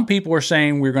 some people are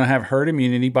saying we're going to have herd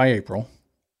immunity by April.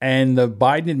 And the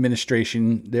Biden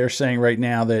administration, they're saying right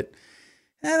now that,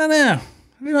 I don't know,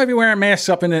 we might be wearing masks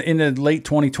up in the late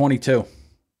 2022.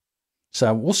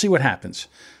 So we'll see what happens.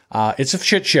 It's a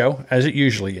shit show, as it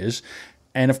usually is.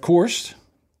 And of course,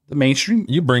 the mainstream.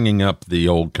 You bringing up the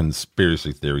old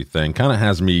conspiracy theory thing kind of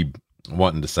has me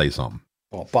wanting to say something.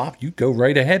 Well, Bob, you go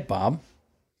right ahead, Bob.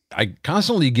 I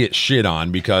constantly get shit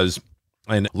on because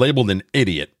I'm labeled an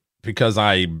idiot because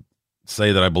I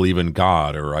say that I believe in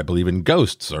God or I believe in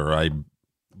ghosts or I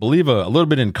believe a little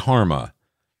bit in karma.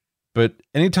 But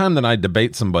anytime that I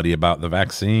debate somebody about the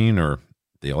vaccine or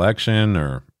the election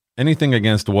or anything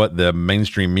against what the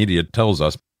mainstream media tells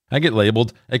us, I get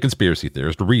labeled a conspiracy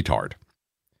theorist retard.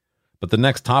 But the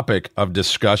next topic of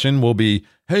discussion will be,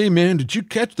 hey man, did you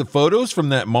catch the photos from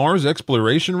that Mars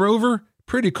exploration rover?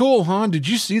 Pretty cool, huh? Did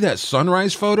you see that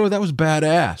sunrise photo? That was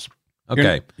badass.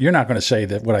 Okay. You're not going to say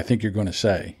that what I think you're going to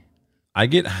say. I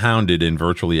get hounded in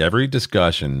virtually every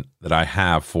discussion that I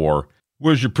have for,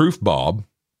 where's your proof, Bob?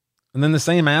 And then the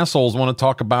same assholes want to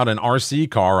talk about an RC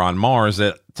car on Mars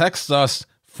that texts us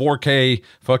 4K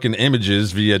fucking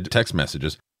images via text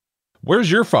messages. Where's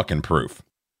your fucking proof?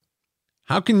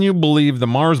 How can you believe the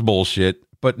Mars bullshit,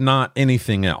 but not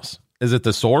anything else? Is it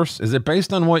the source? Is it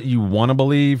based on what you want to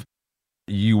believe?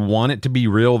 You want it to be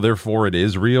real, therefore it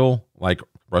is real, like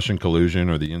Russian collusion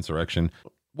or the insurrection.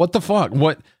 What the fuck?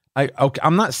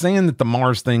 I'm not saying that the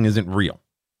Mars thing isn't real,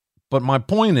 but my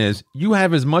point is you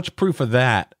have as much proof of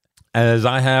that as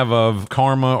I have of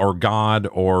karma or God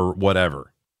or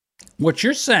whatever. What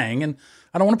you're saying, and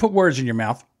I don't want to put words in your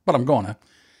mouth, but I'm going to.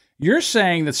 You're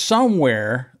saying that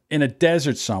somewhere in a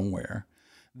desert somewhere,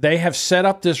 they have set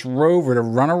up this rover to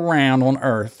run around on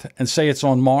Earth and say it's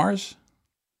on Mars?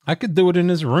 I could do it in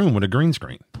his room with a green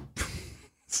screen.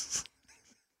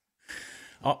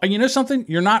 You know something?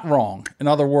 You're not wrong. In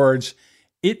other words,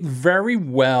 it very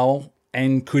well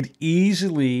and could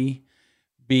easily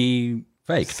be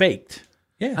faked.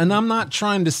 Yeah. And I'm not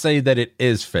trying to say that it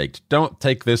is faked. Don't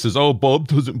take this as, oh, Bob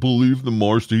doesn't believe the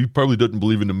Mars, so he probably doesn't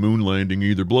believe in the moon landing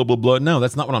either, blah, blah, blah. No,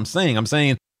 that's not what I'm saying. I'm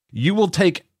saying you will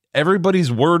take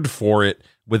everybody's word for it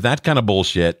with that kind of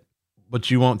bullshit,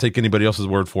 but you won't take anybody else's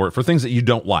word for it for things that you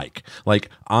don't like. Like,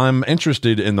 I'm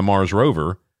interested in the Mars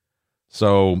rover,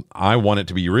 so I want it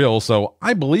to be real, so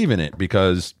I believe in it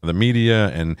because the media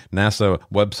and NASA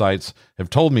websites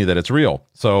have told me that it's real.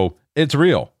 So it's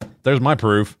real. There's my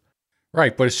proof.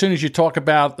 Right, but as soon as you talk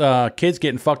about kids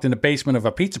getting fucked in the basement of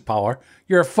a pizza parlor,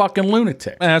 you're a fucking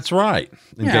lunatic. That's right.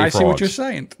 And yeah, I see what you're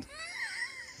saying.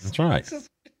 That's right.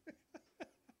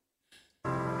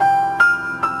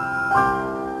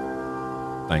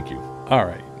 Thank you. All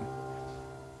right.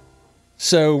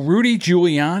 So Rudy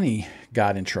Giuliani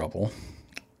got in trouble.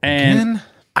 And Again?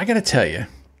 I got to tell you.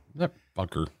 That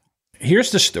fucker.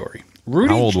 Here's the story.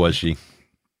 Rudy, how old was she?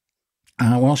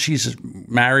 Well, she's a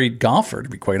married golfer, to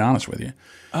be quite honest with you.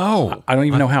 Oh. I don't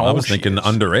even know how old I was she thinking is.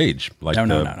 Underage, like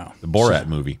No. the Borat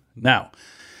movie. No.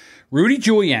 Rudy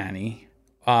Giuliani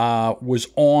was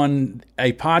on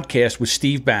a podcast with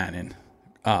Steve Bannon.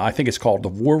 I think it's called The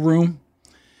War Room.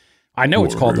 I know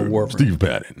it's called The War Room. Steve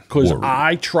Bannon. Because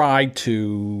I tried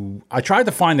to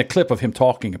find the clip of him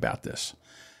talking about this.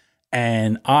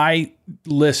 And I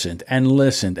listened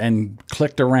and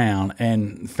clicked around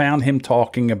and found him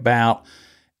talking about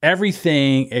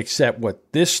everything except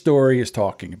what this story is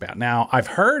talking about. Now, I've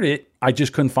heard it. I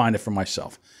just couldn't find it for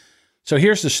myself. So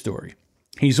here's the story.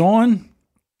 He's on,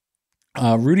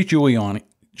 Rudy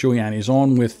Giuliani is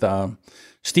on with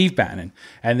Steve Bannon,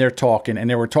 and they're talking, and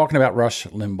they were talking about Rush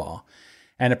Limbaugh.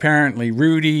 And apparently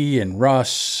Rudy and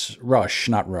Rush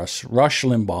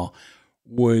Limbaugh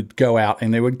would go out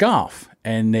and they would golf,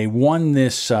 and they won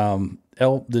this I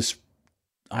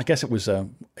guess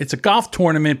it's a golf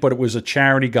tournament, but it was a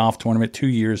charity golf tournament. 2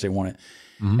 years they won it.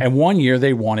 Mm-hmm. And 1 year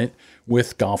they won it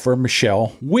with golfer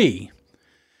Michelle Wie.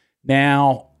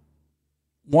 Now,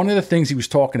 one of the things he was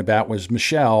talking about was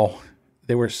Michelle.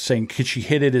 They were saying, could she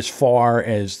hit it as far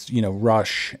as,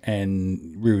 Rush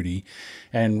and Rudy?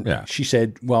 And she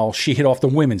said, well, she hit off the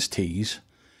women's tees,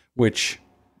 which,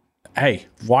 hey,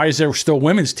 why is there still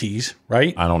women's tees,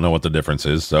 right? I don't know what the difference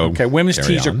is. So okay, women's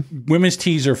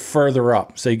tees are further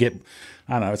up. So you get,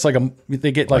 I don't know, it's like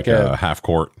a half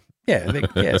court. Yeah,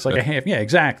 it's like a half. Yeah,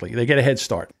 exactly. They get a head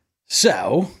start.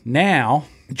 So now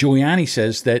Giuliani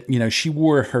says that, she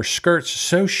wore her skirts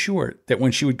so short that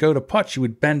when she would go to putt, she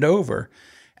would bend over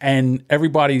and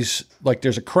everybody's like,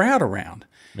 there's a crowd around.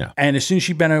 Yeah. And as soon as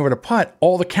she bent over to putt,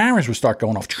 all the cameras would start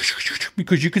going off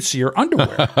because you could see her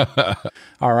underwear.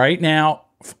 All right. Now,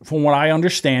 from what I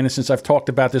understand, and since I've talked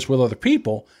about this with other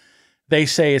people, they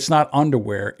say it's not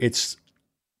underwear. It's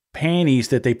panties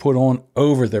that they put on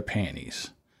over their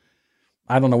panties.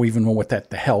 I don't know what that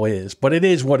the hell is, but it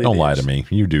is what it is. Don't lie to me.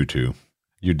 You do too.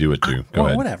 You do it too. Go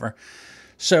ahead. Whatever.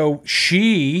 So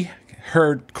she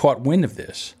caught wind of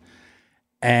this,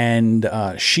 and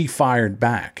she fired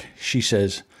back. She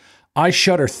says, I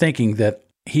shudder thinking that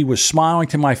he was smiling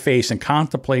to my face and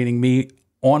contemplating me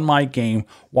on my game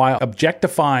while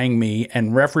objectifying me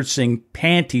and referencing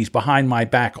panties behind my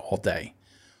back all day.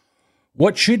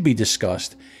 What should be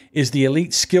discussed is the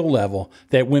elite skill level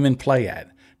that women play at,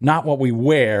 not what we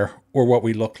wear or what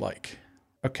we look like.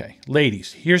 Okay,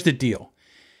 ladies, here's the deal.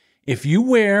 If you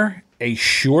wear a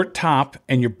short top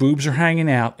and your boobs are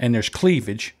hanging out and there's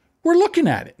cleavage, we're looking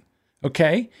at it,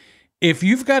 okay? If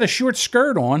you've got a short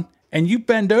skirt on and you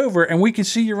bend over and we can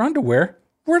see your underwear,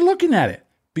 we're looking at it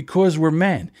because we're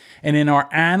men. And in our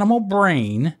animal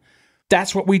brain,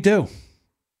 that's what we do.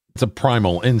 It's a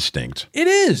primal instinct. It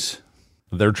is.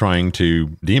 They're trying to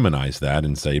demonize that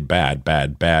and say bad,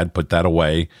 bad, bad, put that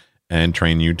away and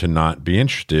train you to not be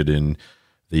interested in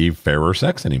the fairer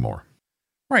sex anymore.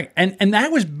 Right. And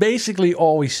that was basically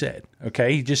all he said.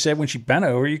 Okay. He just said when she bent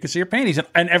over, you could see her panties.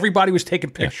 And everybody was taking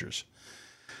pictures. Yeah.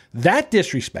 That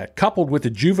disrespect, coupled with the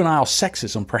juvenile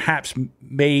sexism, perhaps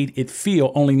made it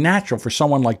feel only natural for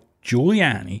someone like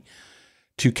Giuliani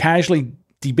to casually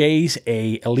debase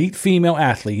a elite female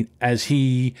athlete as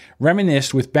he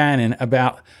reminisced with Bannon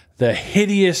about the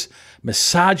hideous,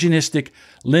 misogynistic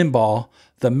Limbaugh,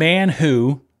 the man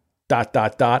who, ...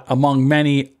 among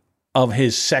many of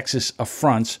his sexist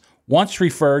affronts, once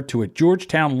referred to a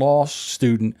Georgetown law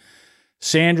student,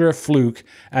 Sandra Fluke,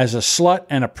 as a slut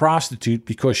and a prostitute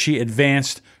because she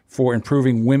advanced for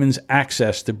improving women's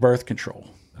access to birth control.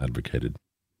 Advocated.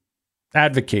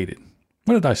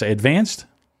 What did I say? Advanced?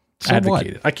 So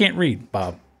advocated. What? I can't read,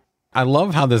 Bob. I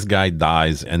love how this guy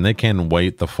dies and they can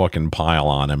weight the fucking pile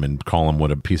on him and call him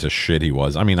what a piece of shit he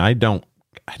was. I mean, I don't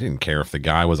I didn't care if the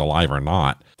guy was alive or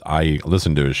not. I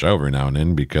listened to his show every now and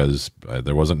then because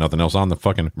there wasn't nothing else on the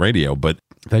fucking radio, but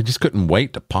they just couldn't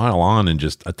wait to pile on and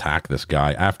just attack this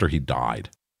guy after he died.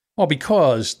 Well,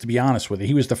 because, to be honest with you,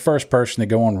 he was the first person to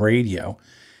go on radio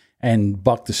and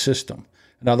buck the system.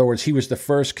 In other words, he was the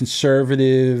first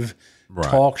conservative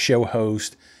talk show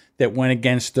host that went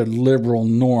against the liberal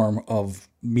norm of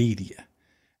media.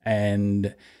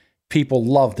 And people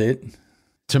loved it.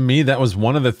 To me, that was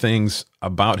one of the things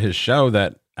about his show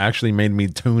that actually made me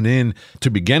tune in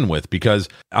to begin with, because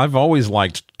I've always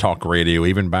liked talk radio,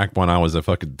 even back when I was a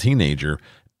fucking teenager.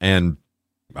 And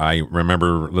I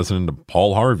remember listening to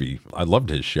Paul Harvey. I loved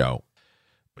his show.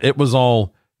 It was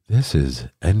all, this is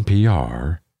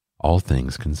NPR, All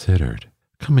Things Considered.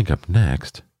 Coming up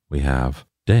next, we have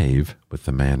Dave with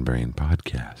the Man Brain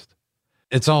Podcast.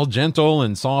 It's all gentle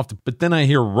and soft, but then I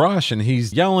hear Rush and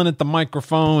he's yelling at the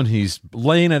microphone. He's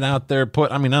laying it out there.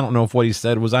 I don't know if what he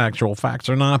said was actual facts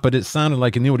or not, but it sounded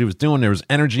like he knew what he was doing. There was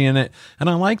energy in it, and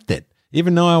I liked it.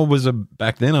 Even though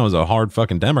back then I was a hard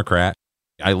fucking Democrat,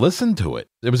 I listened to it.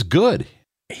 It was good.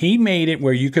 He made it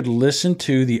where you could listen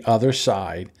to the other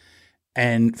side,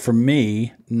 and for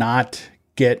me, not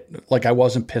get, like, I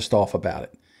wasn't pissed off about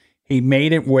it. He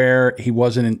made it where he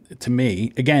wasn't, to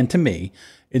me,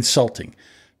 insulting.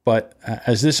 But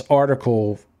as this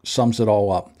article sums it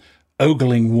all up,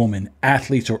 ogling woman,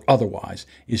 athletes or otherwise,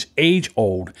 is age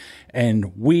old,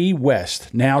 and We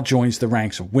West now joins the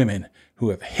ranks of women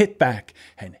who have hit back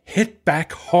and hit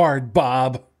back hard,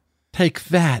 Bob. Take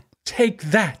that. Take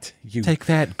that, you. Take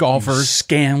that, golfers. You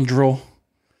scoundrel.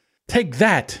 Take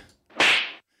that,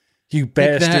 you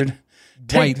bastard.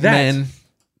 Take white that. Men,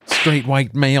 straight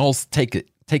white males, take it.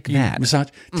 Take you that. Massage.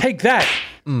 Take that.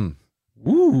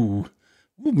 Ooh,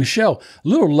 Michelle. A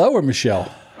little lower,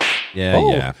 Michelle.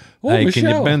 Yeah. Oh, hey, Michelle.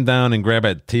 Can you bend down and grab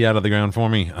that tea out of the ground for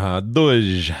me?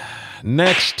 Dudge.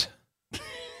 Next.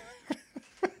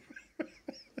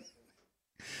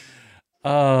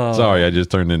 Sorry, I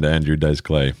just turned into Andrew Dice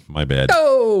Clay. My bad.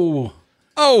 Oh,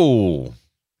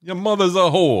 your mother's a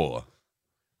whore.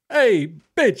 Hey,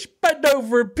 bitch, bend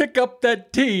over and pick up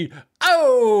that tea.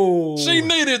 Oh, she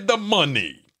needed the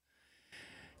money.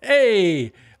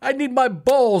 Hey, I need my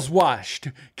balls washed.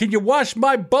 Can you wash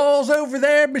my balls over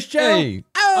there, Michelle? Hey,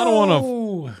 I don't want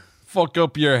to fuck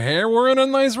up your hair. We're in a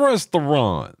nice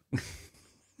restaurant.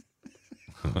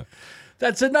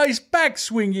 That's a nice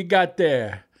backswing you got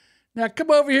there. Now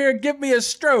come over here and give me a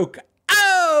stroke.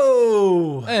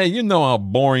 Oh! Hey, you know how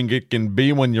boring it can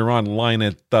be when you're online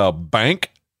at the bank.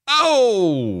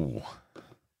 Oh!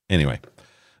 Anyway,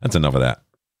 that's enough of that.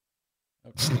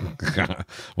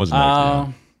 What's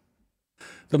next?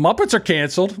 The Muppets are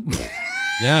canceled.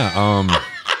 Yeah,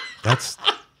 that's...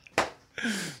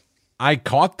 I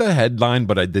caught the headline,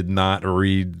 but I did not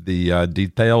read the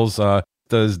details.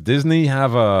 Does Disney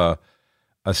have a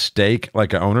stake,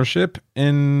 like an ownership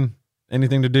in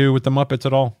anything to do with the Muppets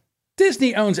at all?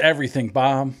 Disney owns everything,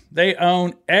 Bob. They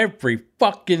own every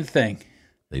fucking thing.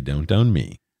 They don't own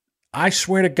me. I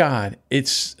swear to God,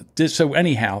 it's... So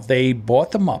anyhow, they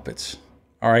bought the Muppets,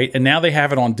 all right? And now they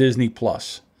have it on Disney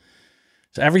Plus.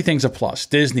 So everything's a plus.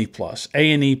 Disney Plus,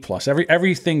 A&E Plus.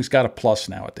 Everything's got a plus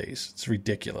nowadays. It's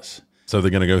ridiculous. So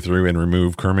they're going to go through and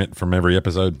remove Kermit from every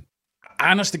episode?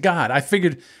 Honest to God, I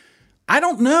figured... I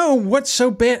don't know what's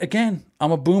so bad. Again,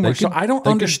 I'm a boomer, so I don't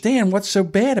understand what's so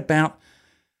bad about...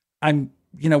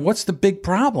 what's the big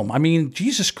problem? I mean,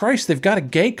 Jesus Christ, they've got a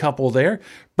gay couple there.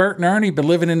 Bert and Ernie been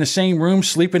living in the same room,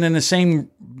 sleeping in the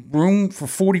same room for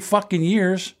 40 fucking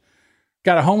years.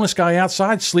 Got a homeless guy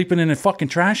outside sleeping in a fucking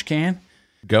trash can.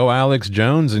 Go Alex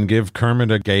Jones and give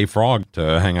Kermit a gay frog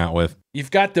to hang out with.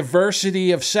 You've got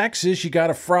diversity of sexes. You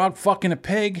got a frog fucking a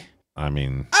pig. I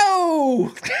mean...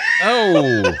 Oh!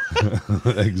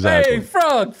 Exactly. Hey,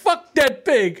 frog, fuck that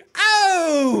pig.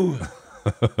 Oh!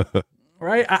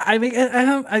 Right?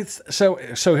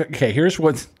 Okay, here's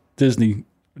what Disney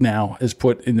now has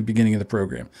put in the beginning of the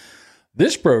program.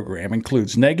 This program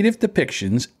includes negative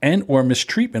depictions and or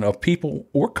mistreatment of people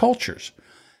or cultures.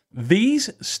 These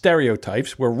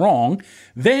stereotypes were wrong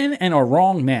then and are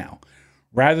wrong now.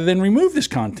 Rather than remove this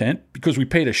content because we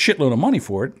paid a shitload of money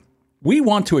for it, we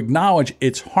want to acknowledge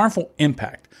its harmful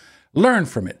impact, learn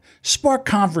from it, spark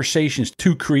conversations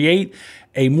to create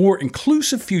a more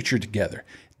inclusive future together.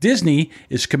 Disney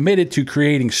is committed to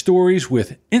creating stories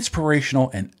with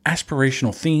inspirational and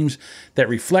aspirational themes that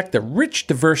reflect the rich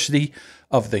diversity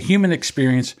of the human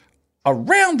experience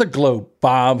around the globe,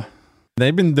 Bob.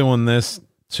 They've been doing this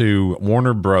to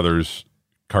Warner Brothers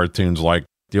cartoons like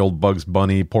the old Bugs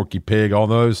Bunny, Porky Pig, all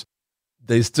those.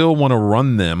 They still want to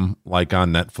run them like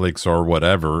on Netflix or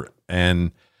whatever.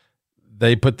 And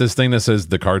They put this thing that says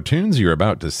the cartoons you're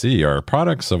about to see are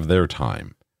products of their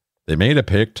time. They may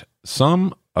depict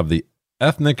some of the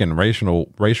ethnic and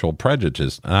racial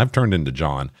prejudices, and I've turned into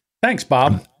John. Thanks,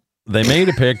 Bob. They may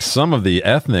depict some of the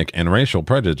ethnic and racial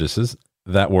prejudices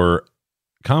that were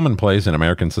commonplace in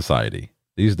American society.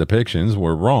 These depictions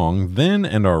were wrong then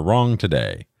and are wrong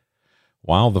today.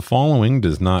 While the following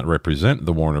does not represent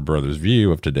the Warner Brothers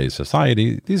view of today's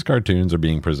society, these cartoons are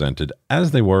being presented as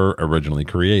they were originally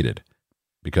created,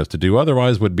 because to do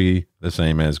otherwise would be the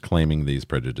same as claiming these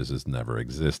prejudices never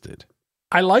existed.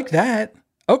 I like that.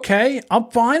 Okay, I'm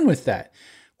fine with that.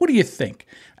 What do you think?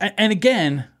 And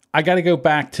again, I got to go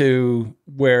back to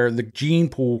where the gene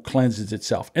pool cleanses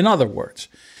itself. In other words,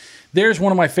 there's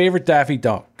one of my favorite Daffy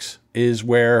Ducks is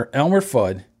where Elmer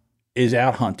Fudd is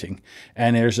out hunting,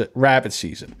 and there's a rabbit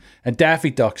season, and Daffy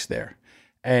Duck's there,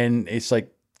 and it's like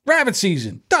rabbit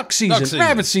season, duck season,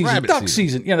 rabbit season, duck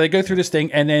season. You know, they go through this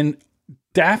thing, and then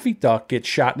Daffy Duck gets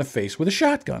shot in the face with a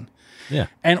shotgun. Yeah,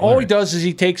 and all he does is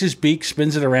he takes his beak,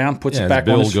 spins it around, puts it back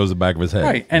on his... goes the back of his head.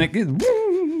 Right, and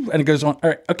it goes on. All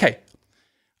right, okay.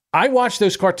 I watched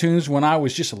those cartoons when I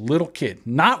was just a little kid.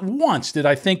 Not once did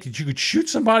I think that you could shoot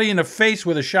somebody in the face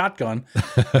with a shotgun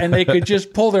and they could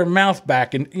just pull their mouth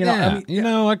back. And, you know,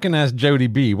 yeah, I can ask Jody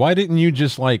B. Why didn't you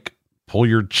just like pull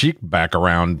your cheek back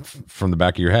around from the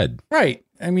back of your head? Right.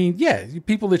 I mean, yeah,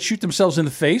 people that shoot themselves in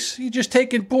the face, you just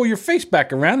take and pull your face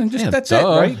back around and just, that's it,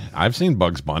 right? I've seen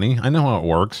Bugs Bunny. I know how it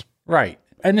works. Right.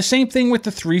 And the same thing with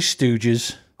the Three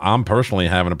Stooges. I'm personally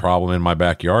having a problem in my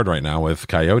backyard right now with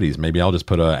coyotes. Maybe I'll just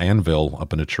put an anvil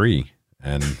up in a tree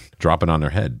and drop it on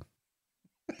their head.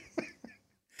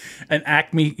 An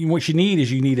Acme, what you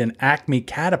need an Acme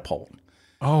catapult.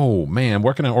 Oh, man.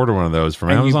 Where can I order one of those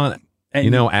from Amazon?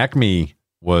 Acme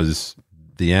was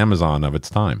the Amazon of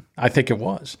its time. I think it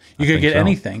was. You could get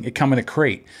anything. It come in a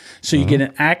crate. So you get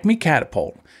an Acme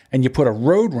catapult and you put a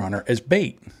Roadrunner as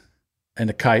bait. And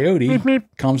the coyote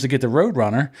comes to get the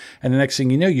Roadrunner, and the next thing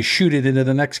you know, you shoot it into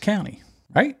the next county,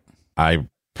 right? I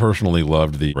personally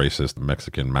loved the racist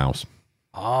Mexican mouse.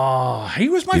 Oh, he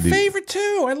was my favorite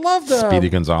too. I loved Speedy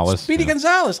Gonzalez.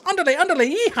 Gonzalez. Underlay,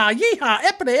 yeehaw, yeehaw,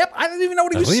 epidep. I didn't even know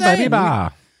what he was saying.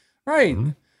 Right.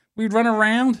 Mm-hmm. We'd run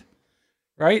around,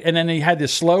 right? And then he had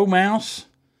this slow mouse.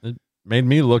 It made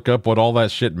me look up what all that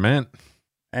shit meant.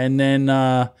 And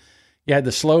then... you had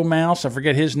the slow mouse. I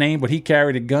forget his name, but he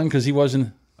carried a gun because he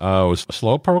wasn't... Oh, it was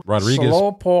Slowpoke Rodriguez.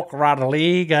 Slowpoke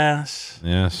Rodriguez.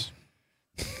 Yes.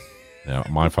 Yeah,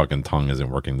 my fucking tongue isn't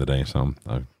working today, so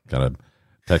I've got to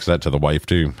text that to the wife,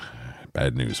 too.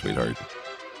 Bad news, sweetheart.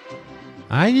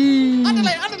 Aye.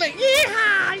 Underlay.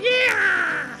 Yeehaw,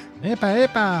 yeehaw. Epa,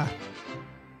 epa.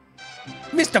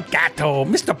 Mr. Gato,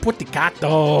 Mr.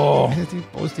 Puticato.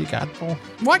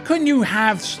 Why couldn't you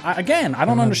have, again, I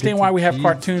don't understand why we have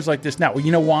cartoons like this now. Well,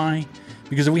 you know why?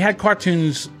 Because if we had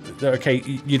cartoons, okay,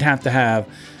 you'd have to have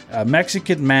a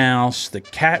Mexican mouse, the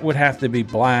cat would have to be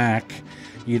black,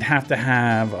 you'd have to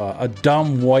have a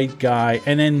dumb white guy,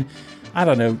 and then, I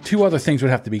don't know, two other things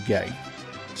would have to be gay.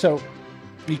 So,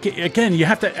 again, you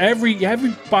have to,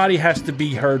 everybody has to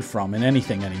be heard from in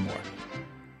anything anymore.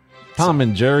 Tom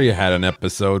and Jerry had an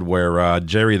episode where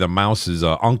Jerry the Mouse's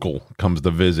uncle comes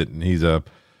to visit, and he's a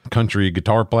country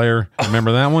guitar player.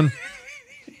 Remember that one?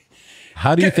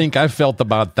 How do you think I felt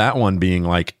about that one being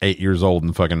like 8 years old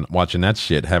and fucking watching that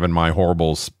shit, having my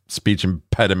horrible speech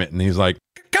impediment, and he's like,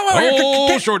 "Come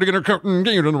on, shorty, get her curtain,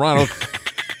 get her to the right,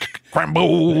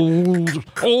 Crambos,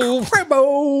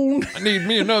 Crambone. I need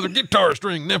me another guitar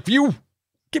string, nephew.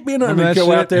 Get me another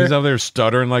go out there." He's over there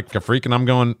stuttering like a freak, and I'm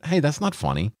going, "Hey, that's not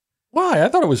funny." Why? I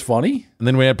thought it was funny. And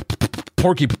then we had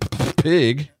Porky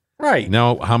Pig. Right. You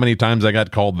know how many times I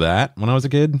got called that when I was a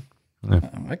kid?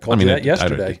 I called you that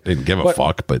yesterday. I didn't give a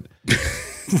fuck, but...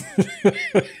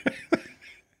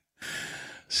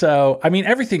 So, I mean,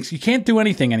 you can't do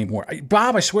anything anymore.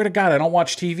 Bob, I swear to God, I don't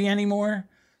watch TV anymore.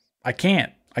 I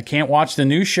can't watch the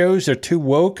news shows. They're too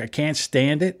woke. I can't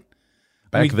stand it.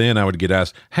 Back then, I would get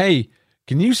asked, "Hey,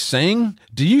 can you sing?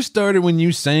 Do you start it when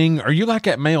you sing? Are you like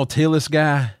that Mel Tillis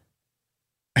guy?"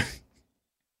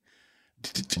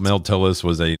 Mel Tillis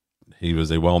was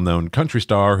a well-known country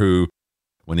star who,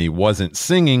 when he wasn't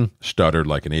singing, stuttered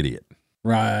like an idiot.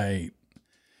 Right.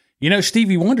 You know,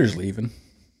 Stevie Wonder's leaving.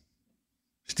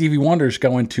 Stevie Wonder's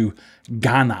going to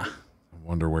Ghana. I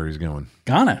wonder where he's going.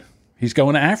 Ghana. He's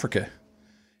going to Africa.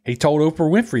 He told Oprah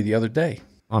Winfrey the other day.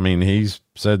 I mean, he's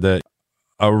said that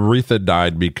Aretha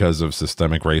died because of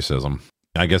systemic racism.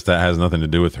 I guess that has nothing to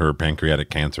do with her pancreatic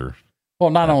cancer. Well,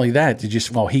 not only that, he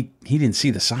didn't see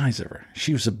the size of her.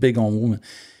 She was a big old woman.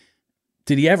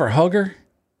 Did he ever hug her?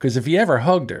 Because if he ever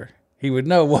hugged her, he would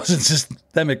know it wasn't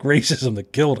systemic racism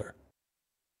that killed her.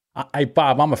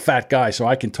 Bob, I'm a fat guy, so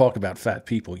I can talk about fat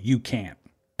people. You can't.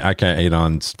 I can't hate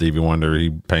on Stevie Wonder. He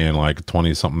paying like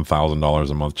 $20-something thousand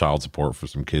a month child support for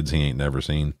some kids he ain't never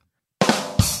seen.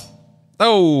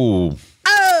 Oh!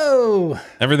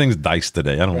 Everything's diced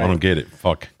today. I don't get it.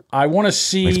 Fuck. I want to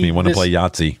see. Makes me want to play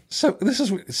Yahtzee. So this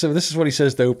is what he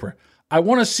says to Oprah. I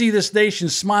want to see this nation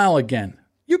smile again.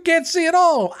 You can't see it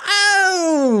all.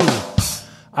 Oh!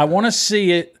 I want to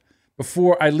see it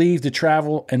before I leave to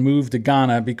travel and move to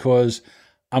Ghana because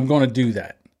I'm going to do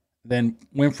that. Then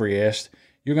Winfrey asked,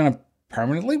 "You're going to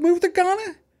permanently move to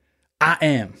Ghana?" I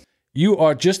am. You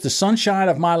are just the sunshine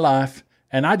of my life,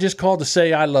 and I just called to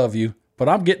say I love you, but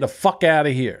I'm getting the fuck out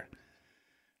of here.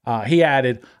 He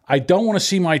added, I don't want to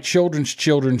see my children's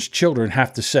children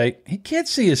have to say, he can't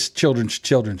see his children's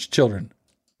children.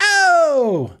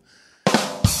 Oh!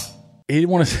 He didn't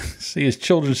want to see his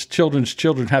children's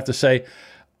children have to say,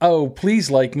 oh, please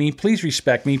like me, please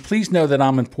respect me, please know that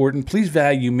I'm important, please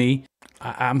value me.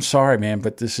 I'm sorry, man,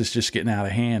 but this is just getting out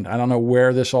of hand. I don't know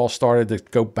where this all started to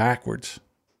go backwards.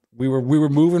 We were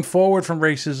moving forward from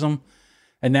racism,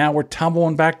 and now we're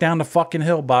tumbling back down the fucking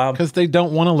hill, Bob. Because they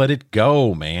don't want to let it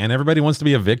go, man. Everybody wants to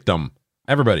be a victim.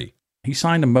 Everybody. He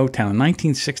signed to Motown in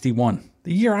 1961,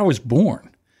 the year I was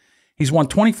born. He's won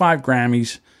 25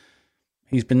 Grammys.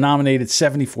 He's been nominated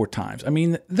 74 times. I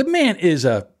mean, the man is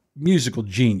a musical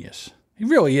genius. He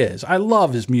really is. I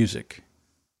love his music.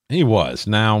 He was.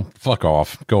 Now, fuck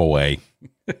off. Go away.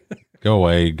 Go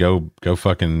away. Go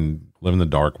fucking live in the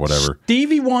dark, whatever.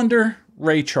 Stevie Wonder,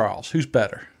 Ray Charles. Who's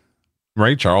better?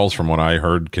 Ray Charles, from what I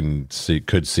heard, could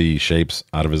see shapes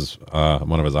out of his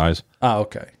one of his eyes. Oh,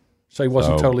 okay. So he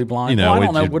wasn't totally blind. You know, well, I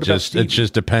don't know. What about Stevie? It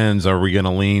just depends. Are we going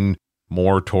to lean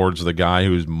more towards the guy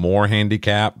who's more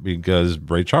handicapped because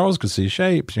Ray Charles could see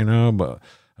shapes? You know, but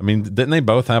I mean, didn't they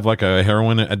both have like a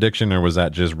heroin addiction, or was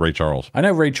that just Ray Charles? I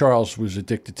know Ray Charles was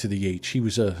addicted to the H. He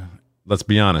was a. Let's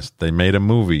be honest. They made a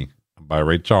movie by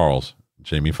Ray Charles.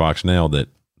 Jamie Foxx nailed it.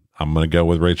 I'm going to go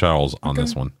with Ray Charles on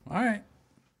this one. All right,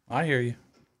 I hear you.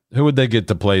 Who would they get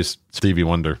to play Stevie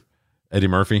Wonder? Eddie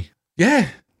Murphy? Yeah.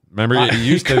 Remember, he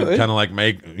used to kind of like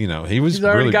make, you know, he's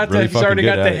already got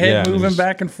the head moving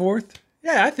back and forth.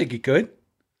 Yeah, I think he could.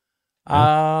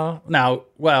 Now,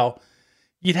 well,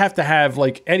 you'd have to have,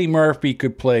 like, Eddie Murphy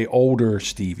could play older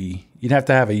Stevie. You'd have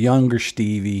to have a younger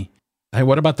Stevie. Hey,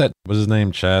 what about that? What's his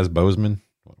name? Chaz Boseman?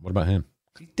 What about him?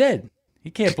 He's dead. He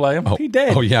can't play him. He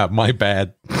dead. Oh, yeah, my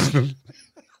bad.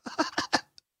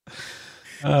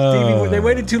 Stevie, they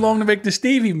waited too long to make the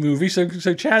Stevie movie, so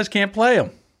Chaz can't play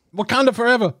him. Wakanda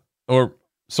forever, or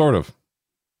sort of.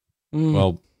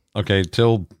 Well, okay,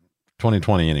 till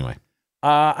 2020 anyway.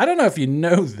 I don't know if you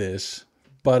know this,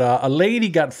 but a lady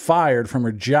got fired from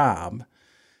her job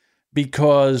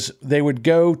because they would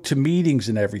go to meetings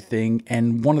and everything,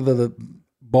 and one of the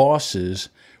bosses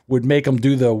would make them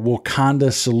do the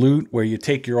Wakanda salute, where you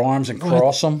take your arms and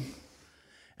cross them.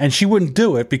 And she wouldn't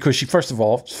do it because she, first of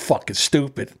all, is fucking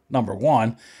stupid, number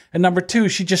one. And number two,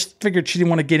 she just figured she didn't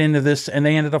want to get into this, and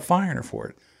they ended up firing her for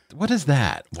it. What is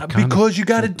that? Because you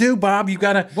got to do, Bob. You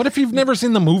got to. What if you've never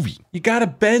seen the movie? You got to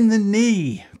bend the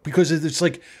knee because it's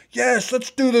like, yes, let's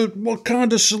do the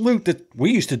Wakanda salute that we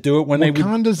used to do it when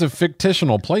Wakanda's a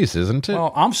fictional place, isn't it?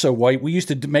 Well, I'm so white. We used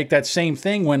to make that same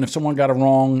thing when if someone got a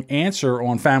wrong answer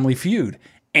on Family Feud,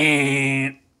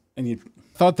 and you.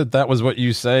 Thought that was what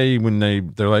you say when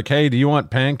they're like, hey, do you want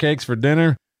pancakes for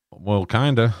dinner? Well,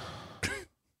 kinda.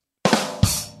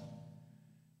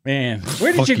 Man,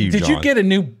 where did you get a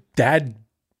new dad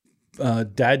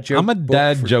joke? I'm a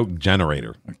dad joke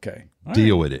generator. Okay.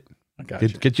 Deal with it. I got you.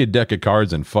 Get you a deck of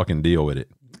cards and fucking deal with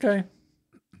it. Okay.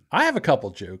 I have a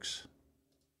couple jokes.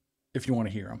 If you want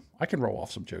to hear them, I can roll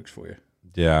off some jokes for you.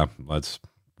 Yeah,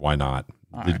 why not?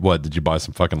 Did you buy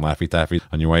some fucking Laffy Taffy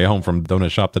on your way home from donut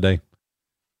shop today?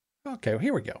 Okay, well,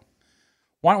 here we go.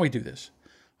 Why don't we do this?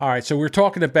 All right, so we're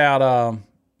talking about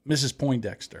Mrs.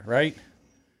 Poindexter, right?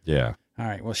 Yeah. All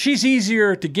right, well, she's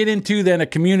easier to get into than a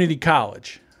community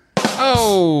college.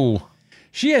 Oh!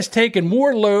 She has taken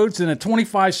more loads than a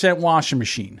 25-cent washing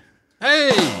machine.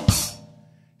 Hey!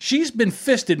 She's been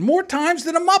fisted more times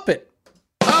than a Muppet.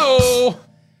 Oh!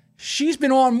 She's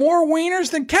been on more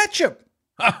wieners than ketchup.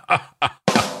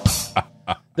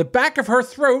 The back of her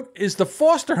throat is the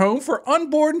foster home for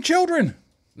unborn children.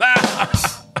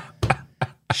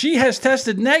 She has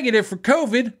tested negative for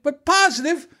COVID, but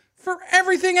positive for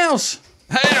everything else.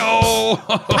 Hey-oh!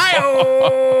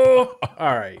 Hi-oh!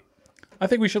 All right. I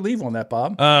think we should leave on that,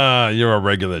 Bob. You're a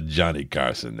regular Johnny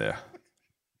Carson there.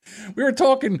 We were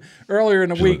talking earlier in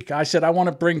the week. I said I want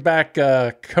to bring back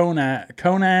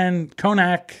Conan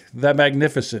the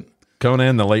Magnificent.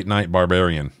 Conan the Late Night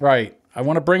Barbarian. Right. I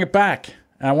want to bring it back.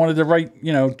 And I wanted to write,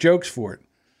 jokes for it.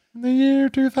 In the year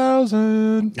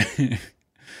 2000.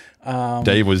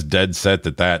 Dave was dead set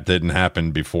that didn't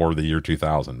happen before the year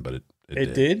 2000, but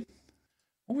it did.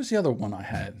 What was the other one I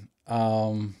had?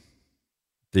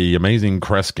 The Amazing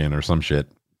Kreskin or some shit.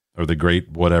 Or the Great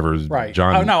whatever. Right.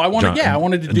 John. Oh, no, I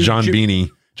wanted to do John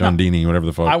Beanie. John Beanie, whatever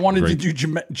the fuck. I wanted to do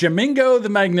Jamingo the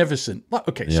Magnificent.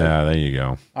 Okay. So, yeah, there you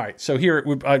go. All right. So here,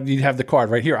 you have the card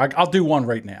right here. I'll do one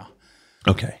right now.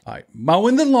 Okay. All right.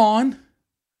 Mowing the Lawn,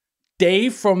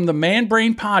 Dave from the Man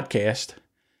Brain Podcast,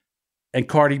 and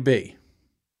Cardi B.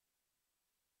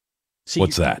 See,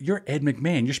 what's that? You're Ed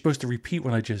McMahon. You're supposed to repeat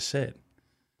what I just said.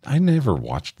 I never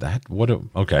watched that.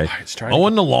 Okay. Right,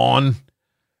 Mowing the Lawn,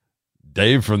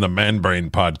 Dave from the Man Brain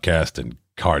Podcast, and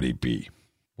Cardi B.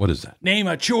 What is that? Name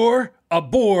a chore, a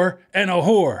bore, and a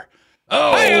whore.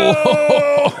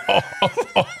 Oh!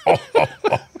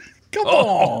 Come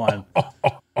on.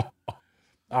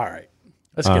 All right.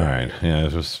 Let's get all right. Yeah,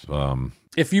 it was.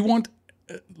 If you want,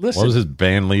 listen. What was his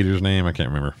band leader's name? I can't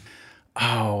remember.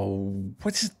 Oh,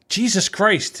 what's his, Jesus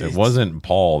Christ? It wasn't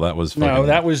Paul. That was no.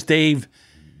 That was Dave.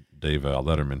 Dave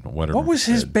Letterman. Whatever. What was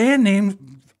his band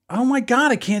name? Oh my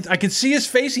God! I could see his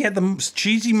face. He had the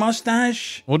cheesy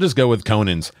mustache. We'll just go with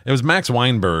Conan's. It was Max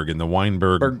Weinberg and the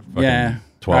Weinberg. 12,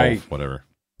 right. Whatever.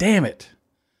 Damn it.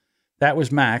 That was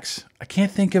Max. I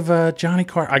can't think of Johnny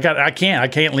Carr. I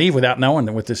can't leave without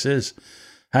knowing what this is.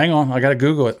 Hang on, I got to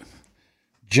Google it.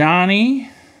 Johnny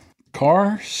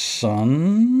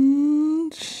Carson.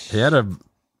 He had a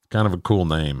kind of a cool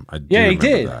name. He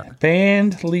did. That.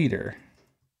 Band leader.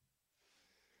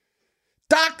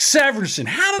 Doc Severinsen.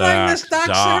 How did I miss Doc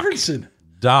Severinsen?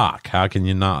 Doc. How can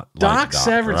you not? Doc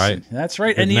Severinsen. Right? That's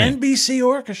right. Good and name. The NBC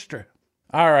Orchestra.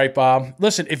 All right, Bob.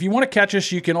 Listen, if you want to catch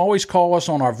us, you can always call us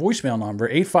on our voicemail number,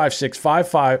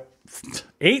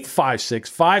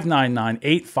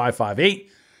 856-599-8558.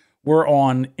 We're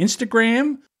on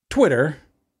Instagram, Twitter,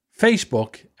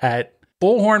 Facebook at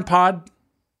Bullhorn Pod.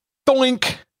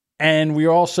 Doink. And we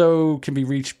also can be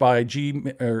reached by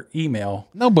email.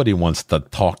 Nobody wants to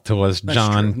talk to us,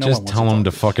 John. Just tell them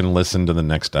to fucking listen to the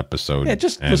next episode. Yeah,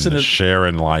 just listen to share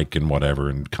and like and whatever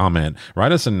and comment.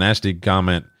 Write us a nasty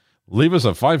comment. Leave us a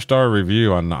 5-star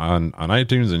review on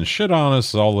iTunes and shit on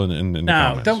us all in the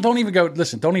comments. Don't even go.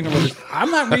 Listen, don't even look.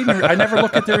 I'm not reading. I never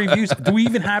look at the reviews. Do we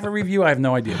even have a review? I have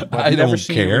no idea. I've never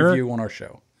seen a review on our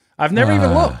show. I've never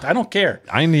even looked. I don't care.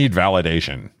 I need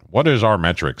validation. What is our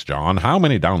metrics, John? How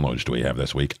many downloads do we have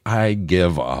this week? I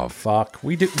give a fuck.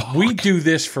 We do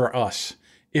this for us.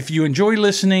 If you enjoy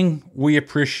listening, we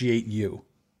appreciate you.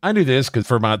 I do this because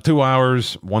for about 2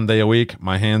 hours, 1 day a week,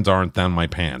 my hands aren't down my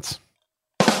pants.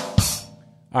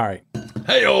 All right.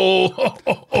 Hey-o!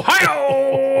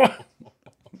 Hi-o!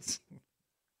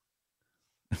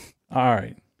 All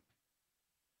right.